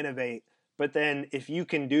and innovate. But then, if you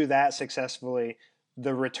can do that successfully,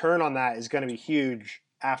 the return on that is going to be huge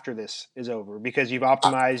after this is over because you've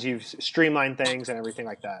optimized, you've streamlined things, and everything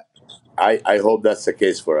like that. I hope that's the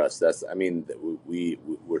case for us. That's I mean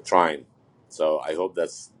we're trying, so I hope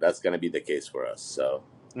that's going to be the case for us. So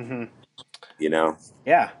Hmm. you know,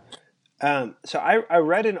 Yeah. So I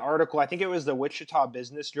read an article. I think it was the Wichita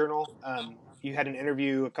Business Journal. You had an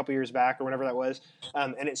interview a couple years back or whenever that was,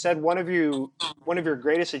 and it said one of your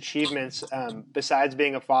greatest achievements, besides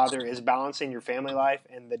being a father, is balancing your family life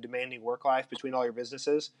and the demanding work life between all your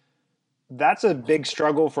businesses. That's a big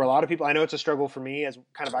struggle for a lot of people. I know it's a struggle for me as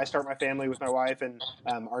kind of I start my family with my wife and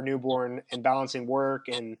our newborn and balancing work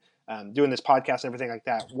and doing this podcast and everything like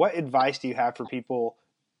that. What advice do you have for people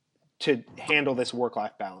to handle this work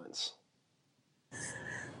life balance?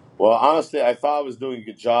 well, honestly, I thought I was doing a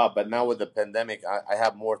good job, but now with the pandemic, I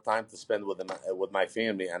have more time to spend with my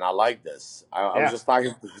family, and I like this. I was Yeah. just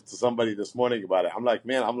talking to somebody this morning about it. I'm like,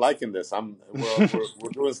 man, I'm liking this.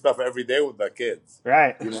 We're doing stuff every day with the kids.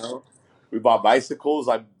 Right. You know, we bought bicycles.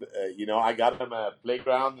 I got them a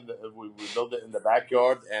playground. We built it in the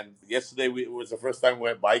backyard, and yesterday it was the first time we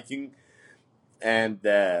went biking, and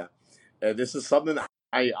this is something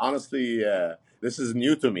I honestly this is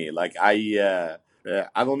new to me. Like I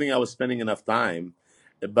don't think I was spending enough time,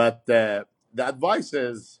 but the advice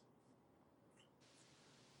is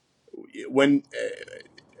when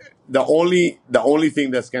the only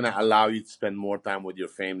thing that's gonna allow you to spend more time with your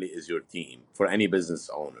family is your team for any business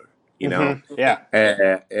owner. You know, Hmm. Yeah.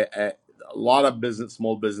 a lot of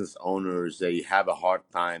small business owners, they have a hard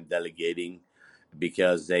time delegating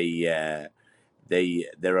because they're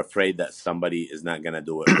afraid that somebody is not gonna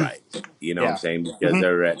do it right. You know what I'm Yeah. saying? Because Hmm.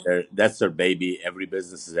 they're that's their baby. Every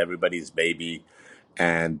business is everybody's baby,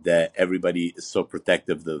 and everybody is so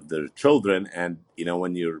protective of their children. And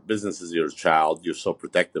when your business is your child, you're so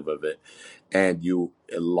protective of it, and you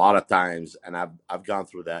a lot of times, and I've gone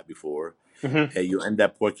through that before. Hmm. You end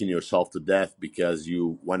up working yourself to death because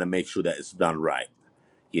you want to make sure that it's done right.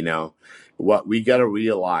 You know, what we got to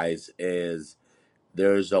realize is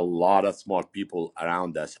there's a lot of smart people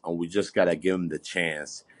around us, and we just got to give them the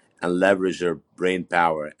chance and leverage their brain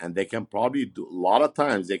power. And they can probably do, a lot of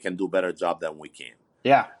times, they can do a better job than we can,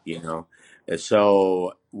 Yeah. you know. And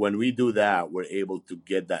so when we do that, we're able to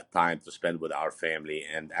get that time to spend with our family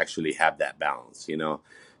and actually have that balance, you know.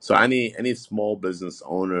 So any small business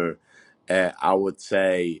owner, I would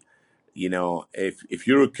say, you know, if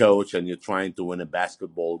you're a coach and you're trying to win a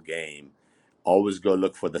basketball game, always go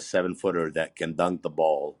look for the 7 footer that can dunk the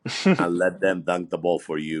ball and let them dunk the ball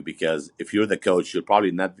for you, because if you're the coach, you're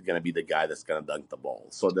probably not going to be the guy that's going to dunk the ball.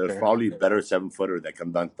 So there's Sure. probably a better 7 footer that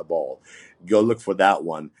can dunk the ball. Go look for that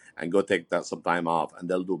one and go take that some time off, and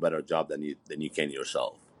they'll do a better job than you can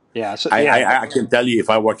yourself. Yeah. So I, yeah. I, I can tell you, if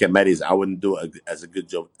I work at Metis, I wouldn't do as a good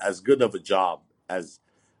job, as good of a job as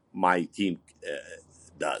my team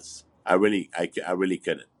does. I really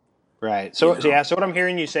couldn't. Right. You So know, yeah. So what I'm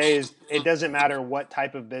hearing you say is it doesn't matter what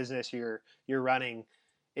type of business you're running.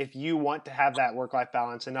 If you want to have that work life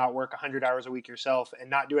balance and not work 100 hours a week yourself and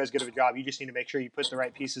not do as good of a job, you just need to make sure you put the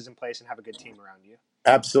right pieces in place and have a good team around you.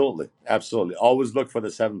 absolutely, absolutely. Always look for the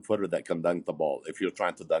 7 footer that can dunk the ball if you're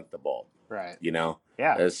trying to dunk the ball. Right. You know,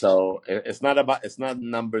 Yeah. so it's not a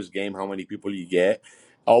numbers game. How many people you get?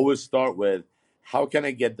 Always start with how can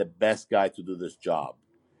I get the best guy to do this job,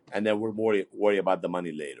 and then we're more worry about the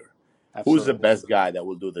money later. Who's the Absolutely. best guy that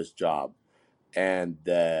will do this job? And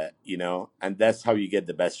you know, and that's how you get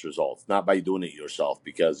the best results, not by doing it yourself,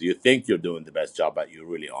 because you think you're doing the best job, but you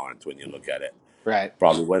really aren't when you look at it. Right.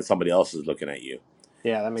 Probably when somebody else is looking at you.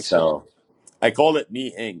 Yeah, that makes sense. So I call it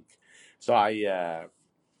me Inc. So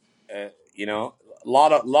you know, a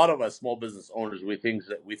lot of us small business owners, we think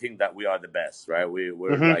that we are the best, right?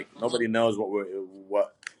 We're Hmm. like, nobody knows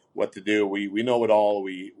what to do. We know it all.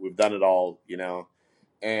 We've done it all, you know.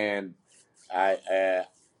 And I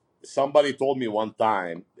somebody told me one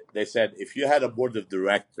time, they said, if you had a board of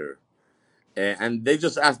director, and they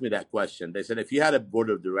just asked me that question. They said, if you had a board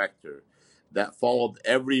of director that followed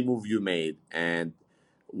every move you made and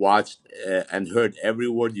watched and heard every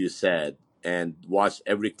word you said and watched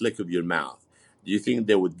every click of your mouth, do you think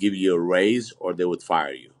they would give you a raise or they would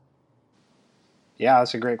fire you? Yeah,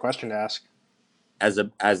 that's a great question to ask. As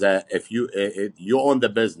a if you own the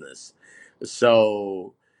business,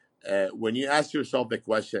 so when you ask yourself the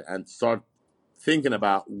question and start thinking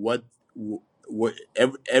about what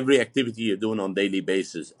every activity you're doing on daily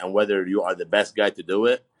basis and whether you are the best guy to do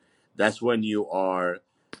it, that's when you are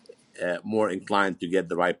more inclined to get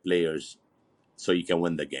the right players so you can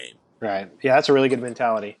win the game. Right. Yeah, that's a really good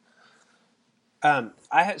mentality. So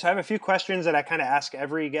I have a few questions that I kind of ask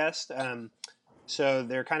every guest. So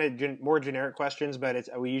they're kind of more generic questions, but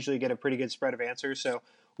we usually get a pretty good spread of answers. So,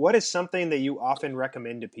 what is something that you often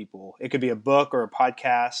recommend to people? It could be a book or a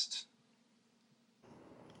podcast.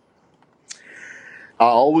 I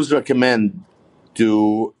always recommend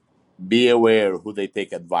to be aware who they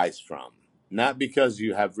take advice from, not because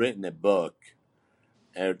you have written a book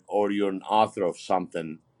or you're an author of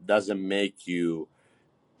something doesn't make you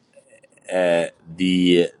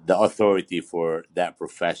the authority for that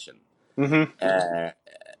profession. Mm-hmm.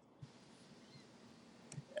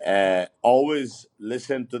 Uh, always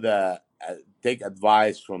listen to the take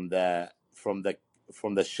advice from the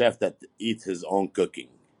chef that eats his own cooking,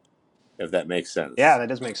 if that makes Yeah, sense. that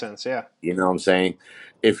does make sense. Yeah. You know what I'm saying?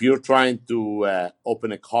 If you're trying to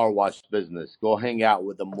open a car wash business, go hang out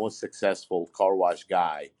with the most successful car wash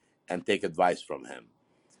guy and take advice from him.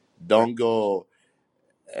 Right. Don't go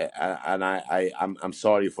and I'm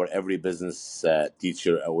sorry for every business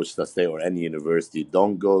teacher at Wichita State or any university.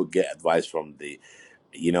 Don't go get advice from the,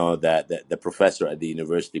 you know, the professor at the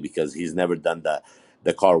university, because he's never done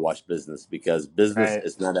the car wash business, because business Right.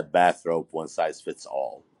 is not a bathrobe one size fits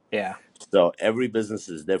all. Yeah. So every business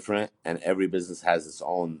is different, and every business has its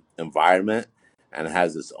own environment and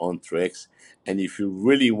has its own tricks. And if you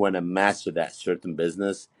really want to master that certain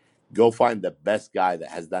business, go find the best guy that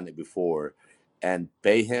has done it before and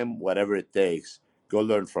pay him whatever it takes. Go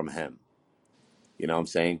learn from him. You know what I'm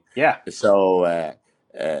saying? Yeah. So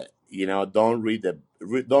you know, don't read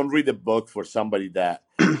a book for somebody that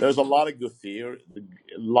there's a lot of good theory,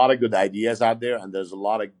 a lot of good ideas out there, and there's a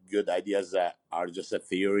lot of good ideas that are just a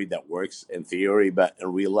theory that works in theory, but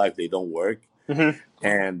in real life they don't work. Mm-hmm.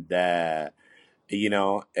 And you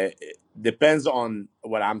know, it depends on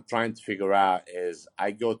what I'm trying to figure out. Is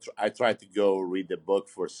I try to go read the book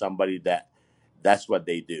for somebody that's what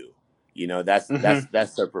they do. You know, Mm-hmm.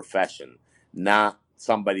 that's their profession, not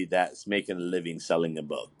somebody that's making a living selling a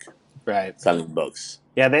book, Right. selling books.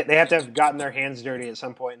 Yeah, they have to have gotten their hands dirty at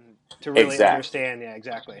some point to really Exactly. understand. Yeah,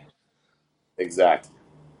 exactly. Exactly.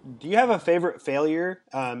 Do you have a favorite failure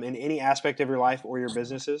in any aspect of your life or your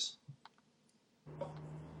businesses?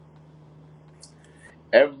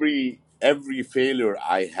 Every failure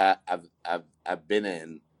I've been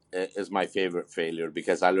in is my favorite failure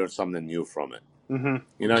because I learned something new from it. Mm-hmm.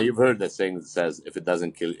 You know, you've heard the saying that says, "If it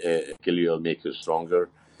doesn't kill you, it'll make you stronger."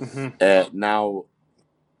 Mm-hmm. Now,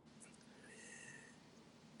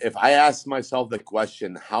 if I ask myself the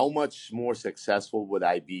question, how much more successful would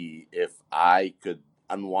I be if I could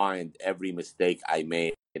unwind every mistake I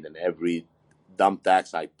made and every dumb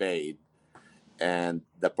tax I paid, and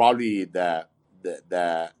the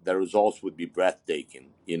results would be breathtaking,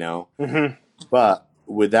 you know. Mm-hmm. But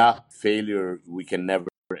without failure, we can never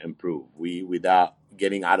improve. We Without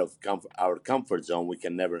getting out of our comfort zone, we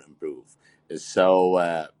can never improve.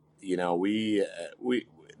 So you know, we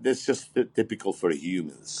this is just typical for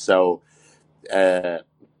humans. So uh,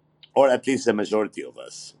 or at least the majority of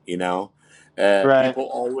us, you know, Right. people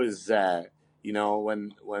always. You know,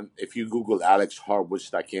 when if you Google Alex Hart,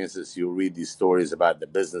 Wichita, Kansas, you read these stories about the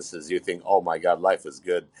businesses. You think, oh my God, life is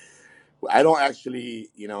good. I don't actually,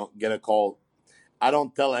 you know, get a call. I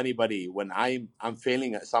don't tell anybody when I'm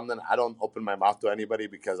failing at something. I don't open my mouth to anybody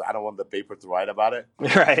because I don't want the paper to write about it.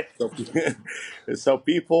 Right. So, so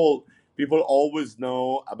people always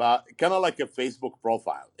know about, kind of like a Facebook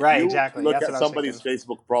profile. If Right. you Exactly. look That's at what I was somebody's thinking.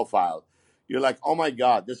 Facebook profile, you're like, oh my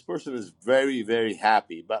God, this person is very very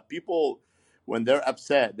happy. But people, when they're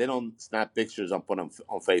upset, they don't snap pictures and put them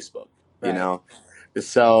on Facebook. You Right. know,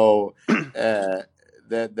 so uh,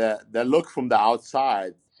 the look from the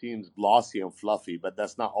outside seems glossy and fluffy, but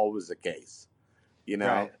that's not always the case. You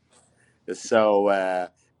know, Right. so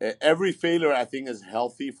every failure I think is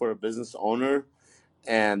healthy for a business owner,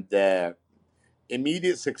 and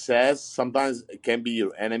immediate success sometimes it can be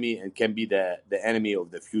your enemy and can be the enemy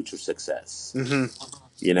of the future success. Mm-hmm.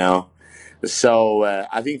 You know, so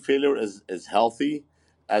I think failure is healthy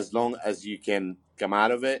as long as you can come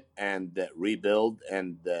out of it and rebuild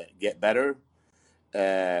and get better.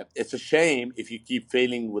 It's a shame if you keep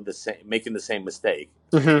failing with the same, making the same mistake,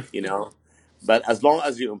 Mm-hmm. you know. But as long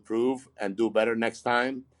as you improve and do better next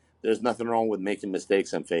time, there's nothing wrong with making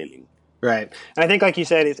mistakes and failing. Right. And I think, like you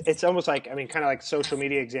said, it's almost like, I mean, kind of like social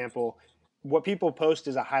media example. What people post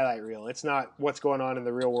is a highlight reel. It's not what's going on in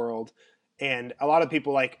the real world. And a lot of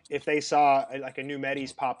people, like, if they saw like a new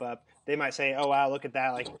Metis pop up, they might say, "Oh wow, look at that!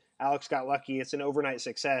 Like Alex got lucky. It's an overnight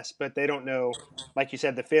success." But they don't know, like you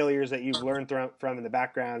said, the failures that you've learned from in the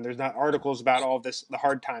background. There's not articles about all of this, the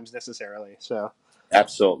hard times necessarily. So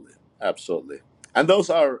Absolutely, absolutely. And those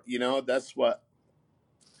are, you know, that's what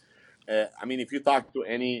I mean. If you talk to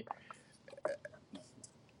any,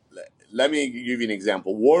 let me give you an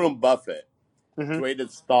example. Warren Buffett hmm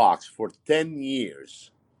traded stocks for 10 years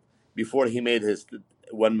before he made his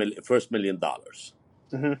first $1 million.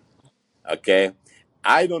 hmm Okay,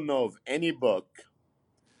 I don't know of any book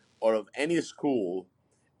or of any school,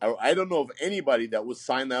 or I don't know of anybody that would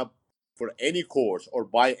sign up for any course or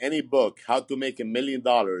buy any book how to make $1 million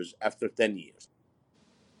after 10 years.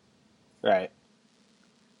 right.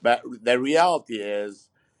 But the reality is,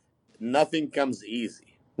 nothing comes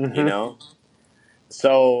easy, you hmm know.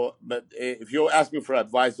 So, but if you ask me for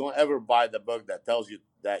advice, don't ever buy the book that tells you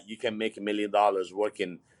that you can make $1 million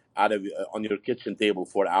working out of on your kitchen table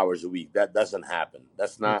 4 hours a week. That doesn't happen.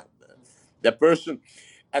 That's not the person.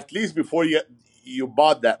 At least before you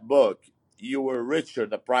bought that book, you were richer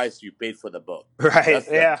the price you paid for the book. Right. That's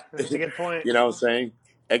the Yeah, that's a good point. you know what I'm saying.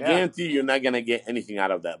 I Yeah. guarantee you're not gonna get anything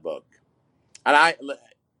out of that book. And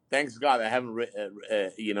thanks God, I haven't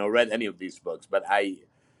you know, read any of these books, but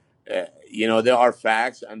you know, there are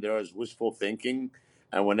facts and there is wishful thinking,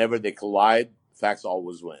 and whenever they collide, facts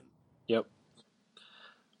always win. Yep.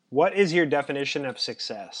 What is your definition of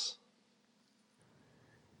success?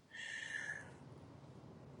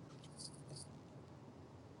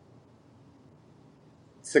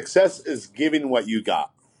 Success is giving what you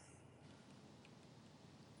got.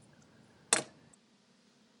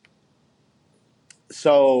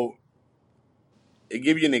 So, to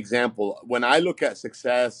give you an example, when I look at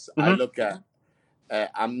success, I hmm look at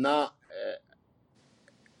I'm not.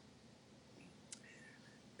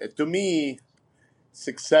 To me,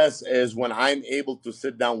 success is when I'm able to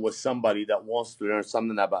sit down with somebody that wants to learn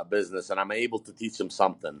something about business, and I'm able to teach him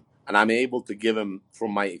something, and I'm able to give him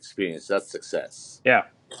from my experience. That's success. Yeah.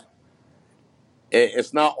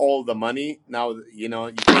 It's not all the money. Now, you know,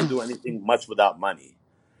 you can't do anything much without money.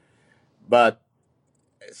 But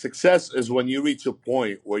success is when you reach a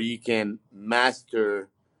point where you can master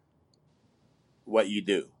what you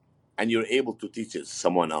do and you're able to teach it to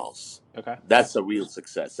someone else. Okay. That's a real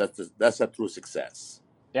success. That's a true success.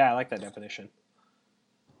 Yeah, I like that definition.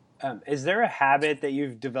 Is there a habit that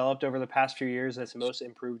you've developed over the past few years that's most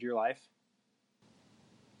improved your life?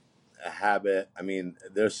 A habit. I mean,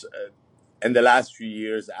 there's in the last few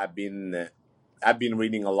years, I've been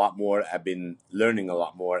reading a lot more. I've been learning a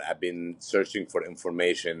lot more. I've been searching for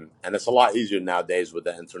information, and it's a lot easier nowadays with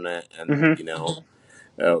the internet and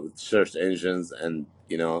Mm-hmm. search engines and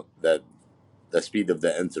the speed of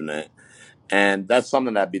the internet. And that's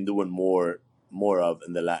something I've been doing more of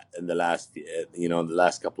in the last in the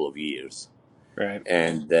last couple of years. Right.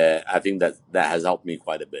 And I think that has helped me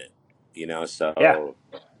quite a bit. Yeah. So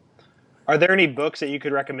Are there any books that you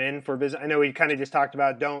could recommend for business? I know we kind of just talked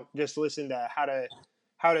about don't just listen to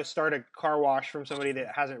how to start a car wash from somebody that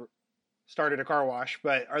hasn't started a car wash,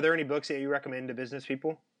 but are there any books that you recommend to business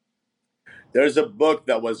people? there's a book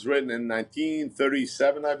that was written in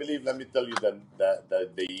 1937, I believe. Let me tell you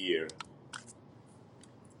the year.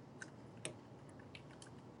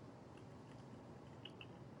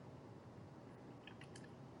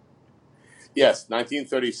 Yes,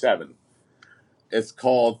 1937. It's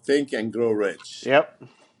called Think and Grow Rich. Yep.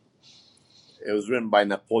 It was written by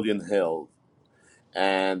Napoleon Hill,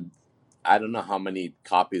 and I don't know how many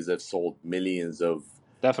copies have sold. Millions of,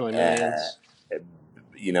 Definitely uh,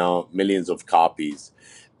 millions. millions of copies.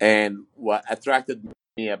 And what attracted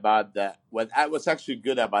me about that, what I was actually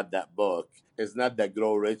good about that book, is not the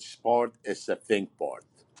grow rich part; it's the think part.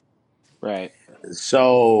 Right.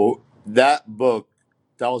 So that book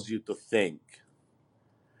tells you to think,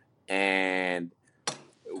 and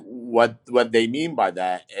what they mean by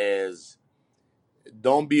that is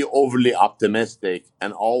don't be overly optimistic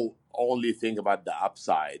and only think about the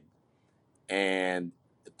upside, and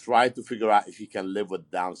try to figure out if you can live with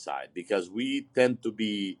downside, because we tend to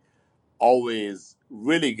be always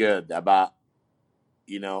really good about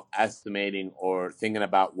estimating or thinking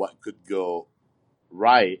about what could go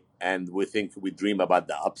right, and we dream about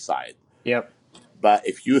the upside. Yep. But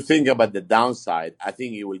if you think about the downside, I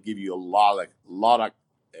think it will give you a lot of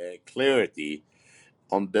clarity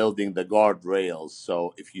on building the guardrails.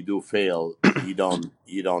 So if you do fail, you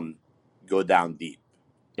don't go down deep.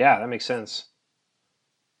 Yeah, that makes sense.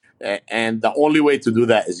 And the only way to do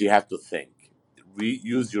that is you have to think,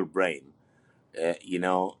 use your brain.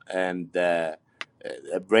 And a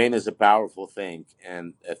brain is a powerful thing,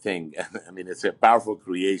 and a thing. I mean, it's a powerful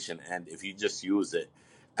creation, and if you just use it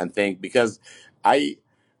and think, because I,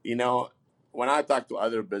 you know, when I talk to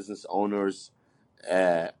other business owners,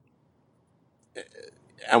 uh,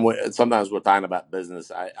 and sometimes we're talking about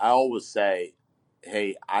business, I always say,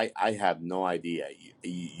 hey, I have no idea.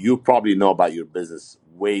 You probably know about your business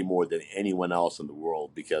way more than anyone else in the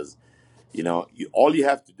world, because all you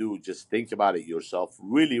have to do is just think about it yourself,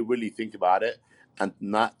 really, really think about it, and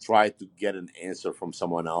not try to get an answer from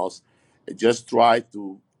someone else. Just try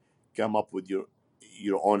to come up with your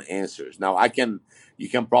own answers. Now, you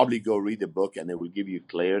can probably go read a book, and it will give you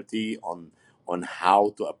clarity on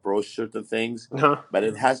how to approach certain things, Uh-huh. but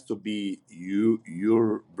it has to be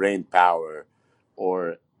your brain power,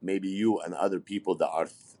 or maybe you and other people that are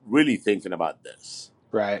really thinking about this.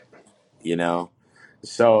 Right. You know,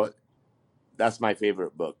 so that's my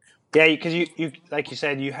favorite book. Yeah, because you like you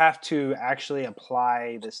said, you have to actually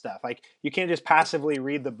apply this stuff. Like you can't just passively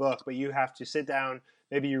read the book, but you have to sit down.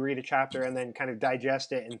 Maybe you read a chapter and then kind of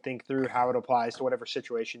digest it and think through how it applies to whatever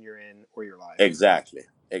situation you're in or your life. Exactly,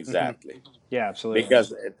 Hmm. exactly. Yeah, absolutely.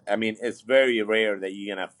 Because I mean, it's very rare that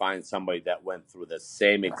you're gonna find somebody that went through the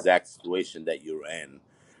same exact situation that you're in.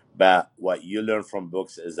 But what you learn from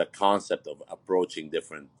books is a concept of approaching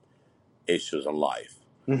different issues in life.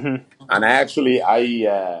 Hmm. And actually,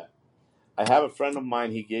 I have a friend of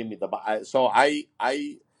mine. He gave me so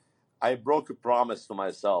I broke a promise to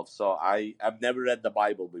myself. So I've never read the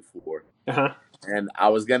Bible before, Uh-huh. and I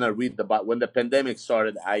was gonna read the Bible when the pandemic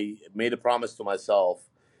started. I made a promise to myself,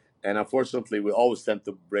 and unfortunately, we always tend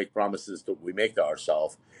to break promises that we make to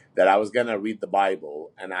ourselves. That I was gonna read the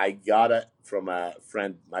Bible, and I got it from a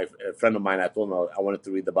friend of mine. I told him I wanted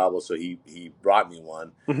to read the Bible, so he brought me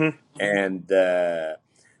one, Hmm. and uh,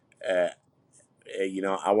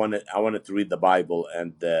 I wanted to read the Bible,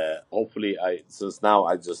 and hopefully, I since now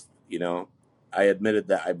I just I admitted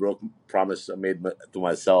that I broke promise I made to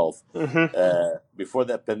myself. Hmm. Before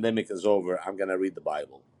the pandemic is over, I'm gonna read the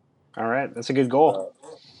Bible. All right, that's a good goal. Uh,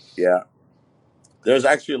 yeah, there's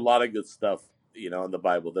actually a lot of good stuff, in the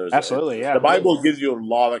Bible. Absolutely. The Yeah. Bible gives you a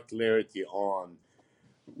lot of clarity on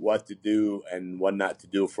what to do and what not to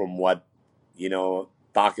do, from what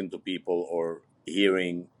talking to people or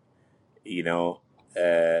hearing, you know,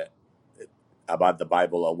 uh, about the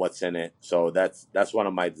Bible or what's in it. So that's one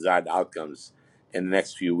of my desired outcomes in the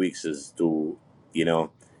next few weeks is to, you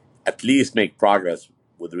know, at least make progress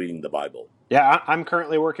with reading the Bible. Yeah, I'm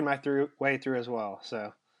currently working my way through as well.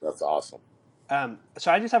 That's awesome.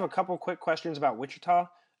 So I just have a couple quick questions about Wichita.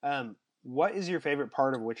 What is your favorite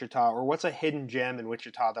part of Wichita, or what's a hidden gem in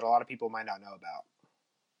Wichita that a lot of people might not know about?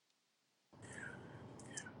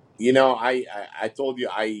 You know, I told you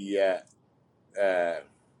uh,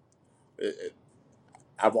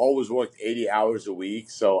 I've always worked 80 hours a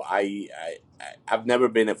week, so I've never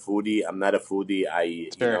been a foodie. I'm not a foodie.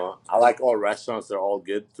 Sure. I like all restaurants; they're all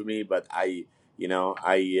good to me. But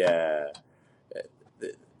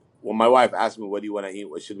th- when my wife asks me, "What do you want to eat?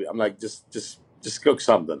 What should we?" I'm like, just cook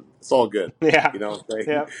something. It's all good. Yeah. You know what I'm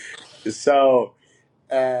saying? Yeah. So.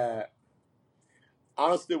 Uh,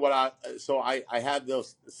 Honestly, I had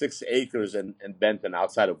those 6 acres in Benton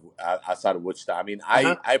outside of Wichita. I mean, Uh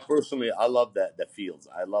huh. I personally I love the fields.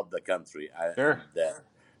 I love the country. Sure.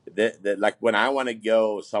 Like when I want to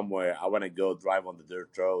go somewhere, I want to go drive on the dirt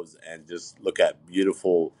roads and just look at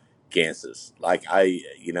beautiful Kansas. Like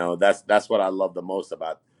that's what I love the most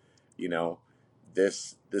about you know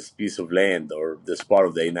this piece of land or this part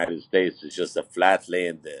of the United States is just a flat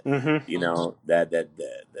land that Mm-hmm.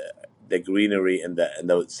 the greenery in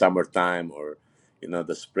the summertime or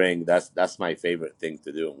the spring. That's my favorite thing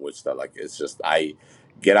to do in Wichita. Like it's just I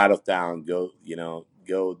get out of town, go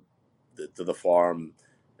to the farm.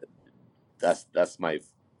 That's my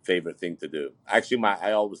favorite thing to do. Actually, my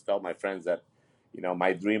I always tell my friends that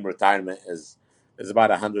my dream retirement is about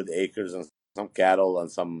 100 acres and some cattle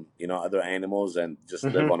and some other animals and just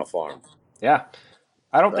live Mm-hmm. on a farm. Yeah.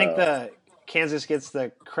 I don't think So the Kansas gets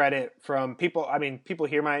the credit from people. I mean, people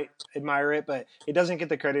here might admire it, but it doesn't get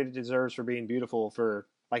the credit it deserves for being beautiful. For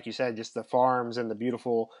like you said, just the farms and the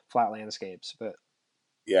beautiful flat landscapes. But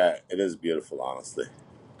yeah, it is beautiful, honestly.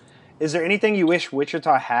 is there anything you wish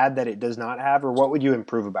Wichita had that it does not have, or what would you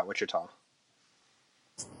improve about Wichita?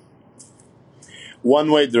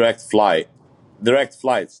 One way direct flights,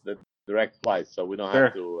 so we don't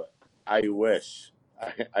have Sure. to. I wish,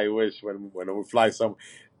 I wish when we fly some,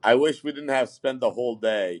 I wish we didn't have spent the whole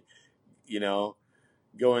day, you know,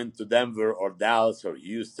 going to Denver or Dallas or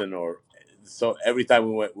Houston or so every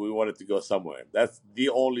time we wanted to go somewhere. That's the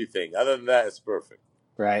only thing. Other than that, it's perfect.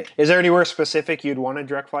 Right. Is there anywhere specific you'd want a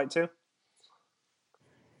direct flight to?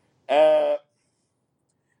 Uh,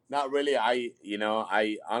 Not really. I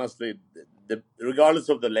honestly, regardless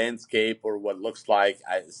of the landscape or what looks like,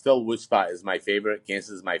 I still Wichita is my favorite. Kansas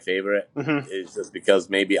is my favorite. Mm-hmm. It's just because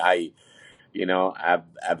maybe I've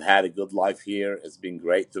had a good life here. It's been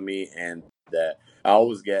great to me, and I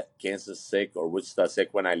always get Kansas sick or Wichita sick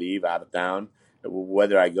when I leave out of town.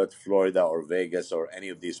 Whether I go to Florida or Vegas or any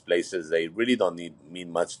of these places, they really don't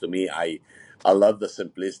mean much to me. I love the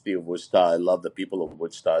simplicity of Wichita. I love the people of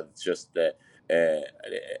Wichita. It's just that.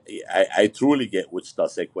 I truly get Wichita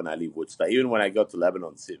sick when I leave Wichita. Even when I go to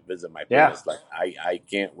Lebanon to visit my Yeah. parents, like I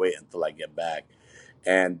can't wait until I get back.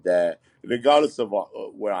 And regardless of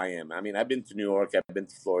where I am. I mean, I've been to New York, I've been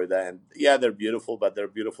to Florida, and yeah, they're beautiful, but they're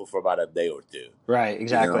beautiful for about a day or two, Right. you know.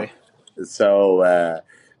 Exactly. So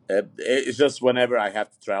it's just whenever I have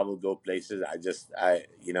to travel, go places,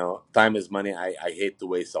 time is money. I hate to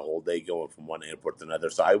waste a whole day going from one airport to another.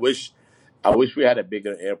 So I wish we had a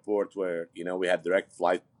bigger airport where we had direct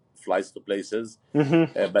flights to places.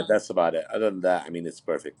 Mm-hmm. But that's about it. Other than that, I mean, it's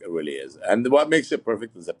perfect. It really is. And what makes it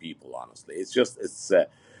perfect is the people. Honestly, it's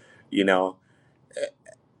you know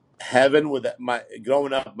heaven with my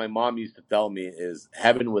growing up my mom used to tell me is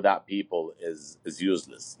heaven without people is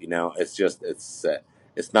useless. It's just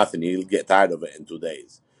it's nothing. You'll get tired of it in 2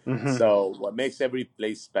 days. Mm-hmm. So what makes every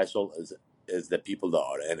place special is the people that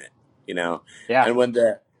are in it. Yeah. And when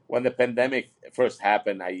the pandemic first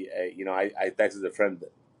happened, I texted a friend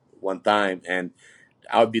one time, and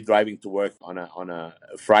I would be driving to work on a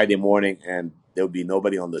Friday morning, and there would be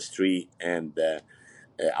nobody on the street, and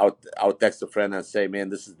I would text a friend and say, "Man,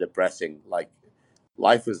 this is depressing. Like,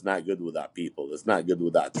 life is not good without people. It's not good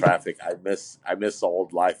without traffic. I miss the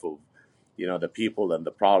old life of, the people and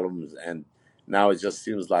the problems. And now it just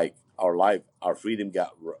seems like our freedom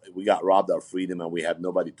we got robbed our freedom, and we have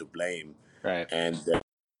nobody to blame. Right. And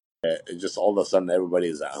it just all of a sudden everybody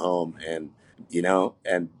is at home, and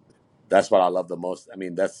that's what I love the most. I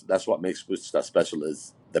mean, that's what makes Wichita special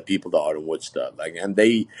is the people that are in Wichita. Like, and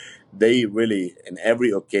they really in every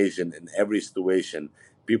occasion, in every situation,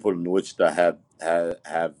 people in Wichita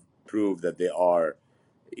have proved that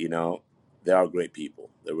you know they are great people.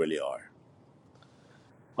 They really are.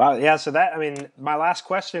 Wow. Yeah. So that, I mean, my last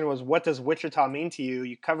question was, what does Wichita mean to you?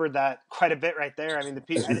 You covered that quite a bit right there. I mean,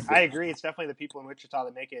 I agree. It's definitely the people in Wichita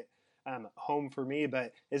that make it home for me.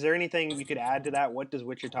 But is there anything you could add to that? What does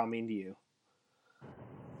Wichita mean to you?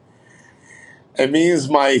 It means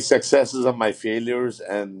my successes and my failures,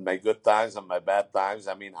 and my good times and my bad times.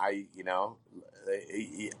 I mean, I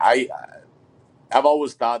I've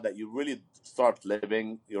always thought that you really start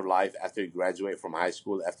living your life after you graduate from high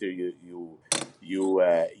school, after you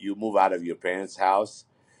move out of your parents' house,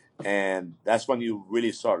 and that's when you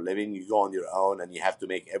really start living. You go on your own, and you have to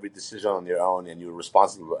make every decision on your own, and you're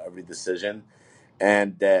responsible for every decision.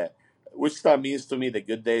 And which that means to me the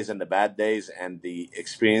good days and the bad days, and the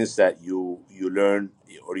experience that you learn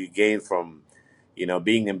or you gain from,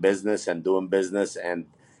 being in business and doing business, and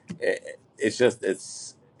it's just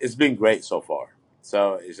it's been great so far.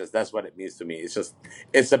 So it's just that's what it means to me. It's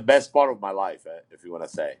the best part of my life, if you want to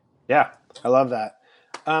say. Yeah, I love that.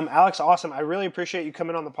 Alex, awesome. I really appreciate you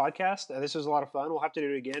coming on the podcast. This was a lot of fun. We'll have to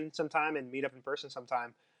do it again sometime and meet up in person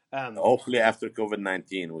sometime. Um, Hopefully, after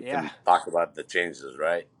COVID-19, we yeah, can talk about the changes,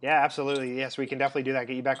 right? yeah, absolutely. Yes, we can definitely do that.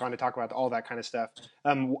 Get you back on to talk about all that kind of stuff.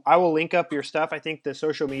 I will link up your stuff. I think the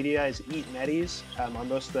social media is Eat Medis on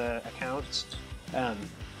most of the accounts. Um,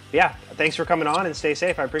 yeah, thanks for coming on and stay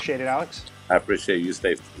safe. I appreciate it, Alex. I appreciate you.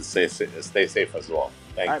 Stay safe as well.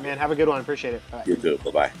 Thank All right, you. man. Have a good one. Appreciate it. Bye. You too.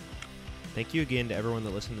 Bye bye. Thank you again to everyone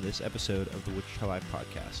that listened to this episode of the Wichita Life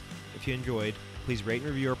Podcast. If you enjoyed, please rate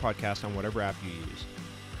and review our podcast on whatever app you use.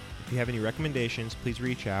 If you have any recommendations, please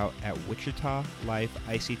reach out at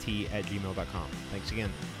wichitalifeict@gmail.com. Thanks again.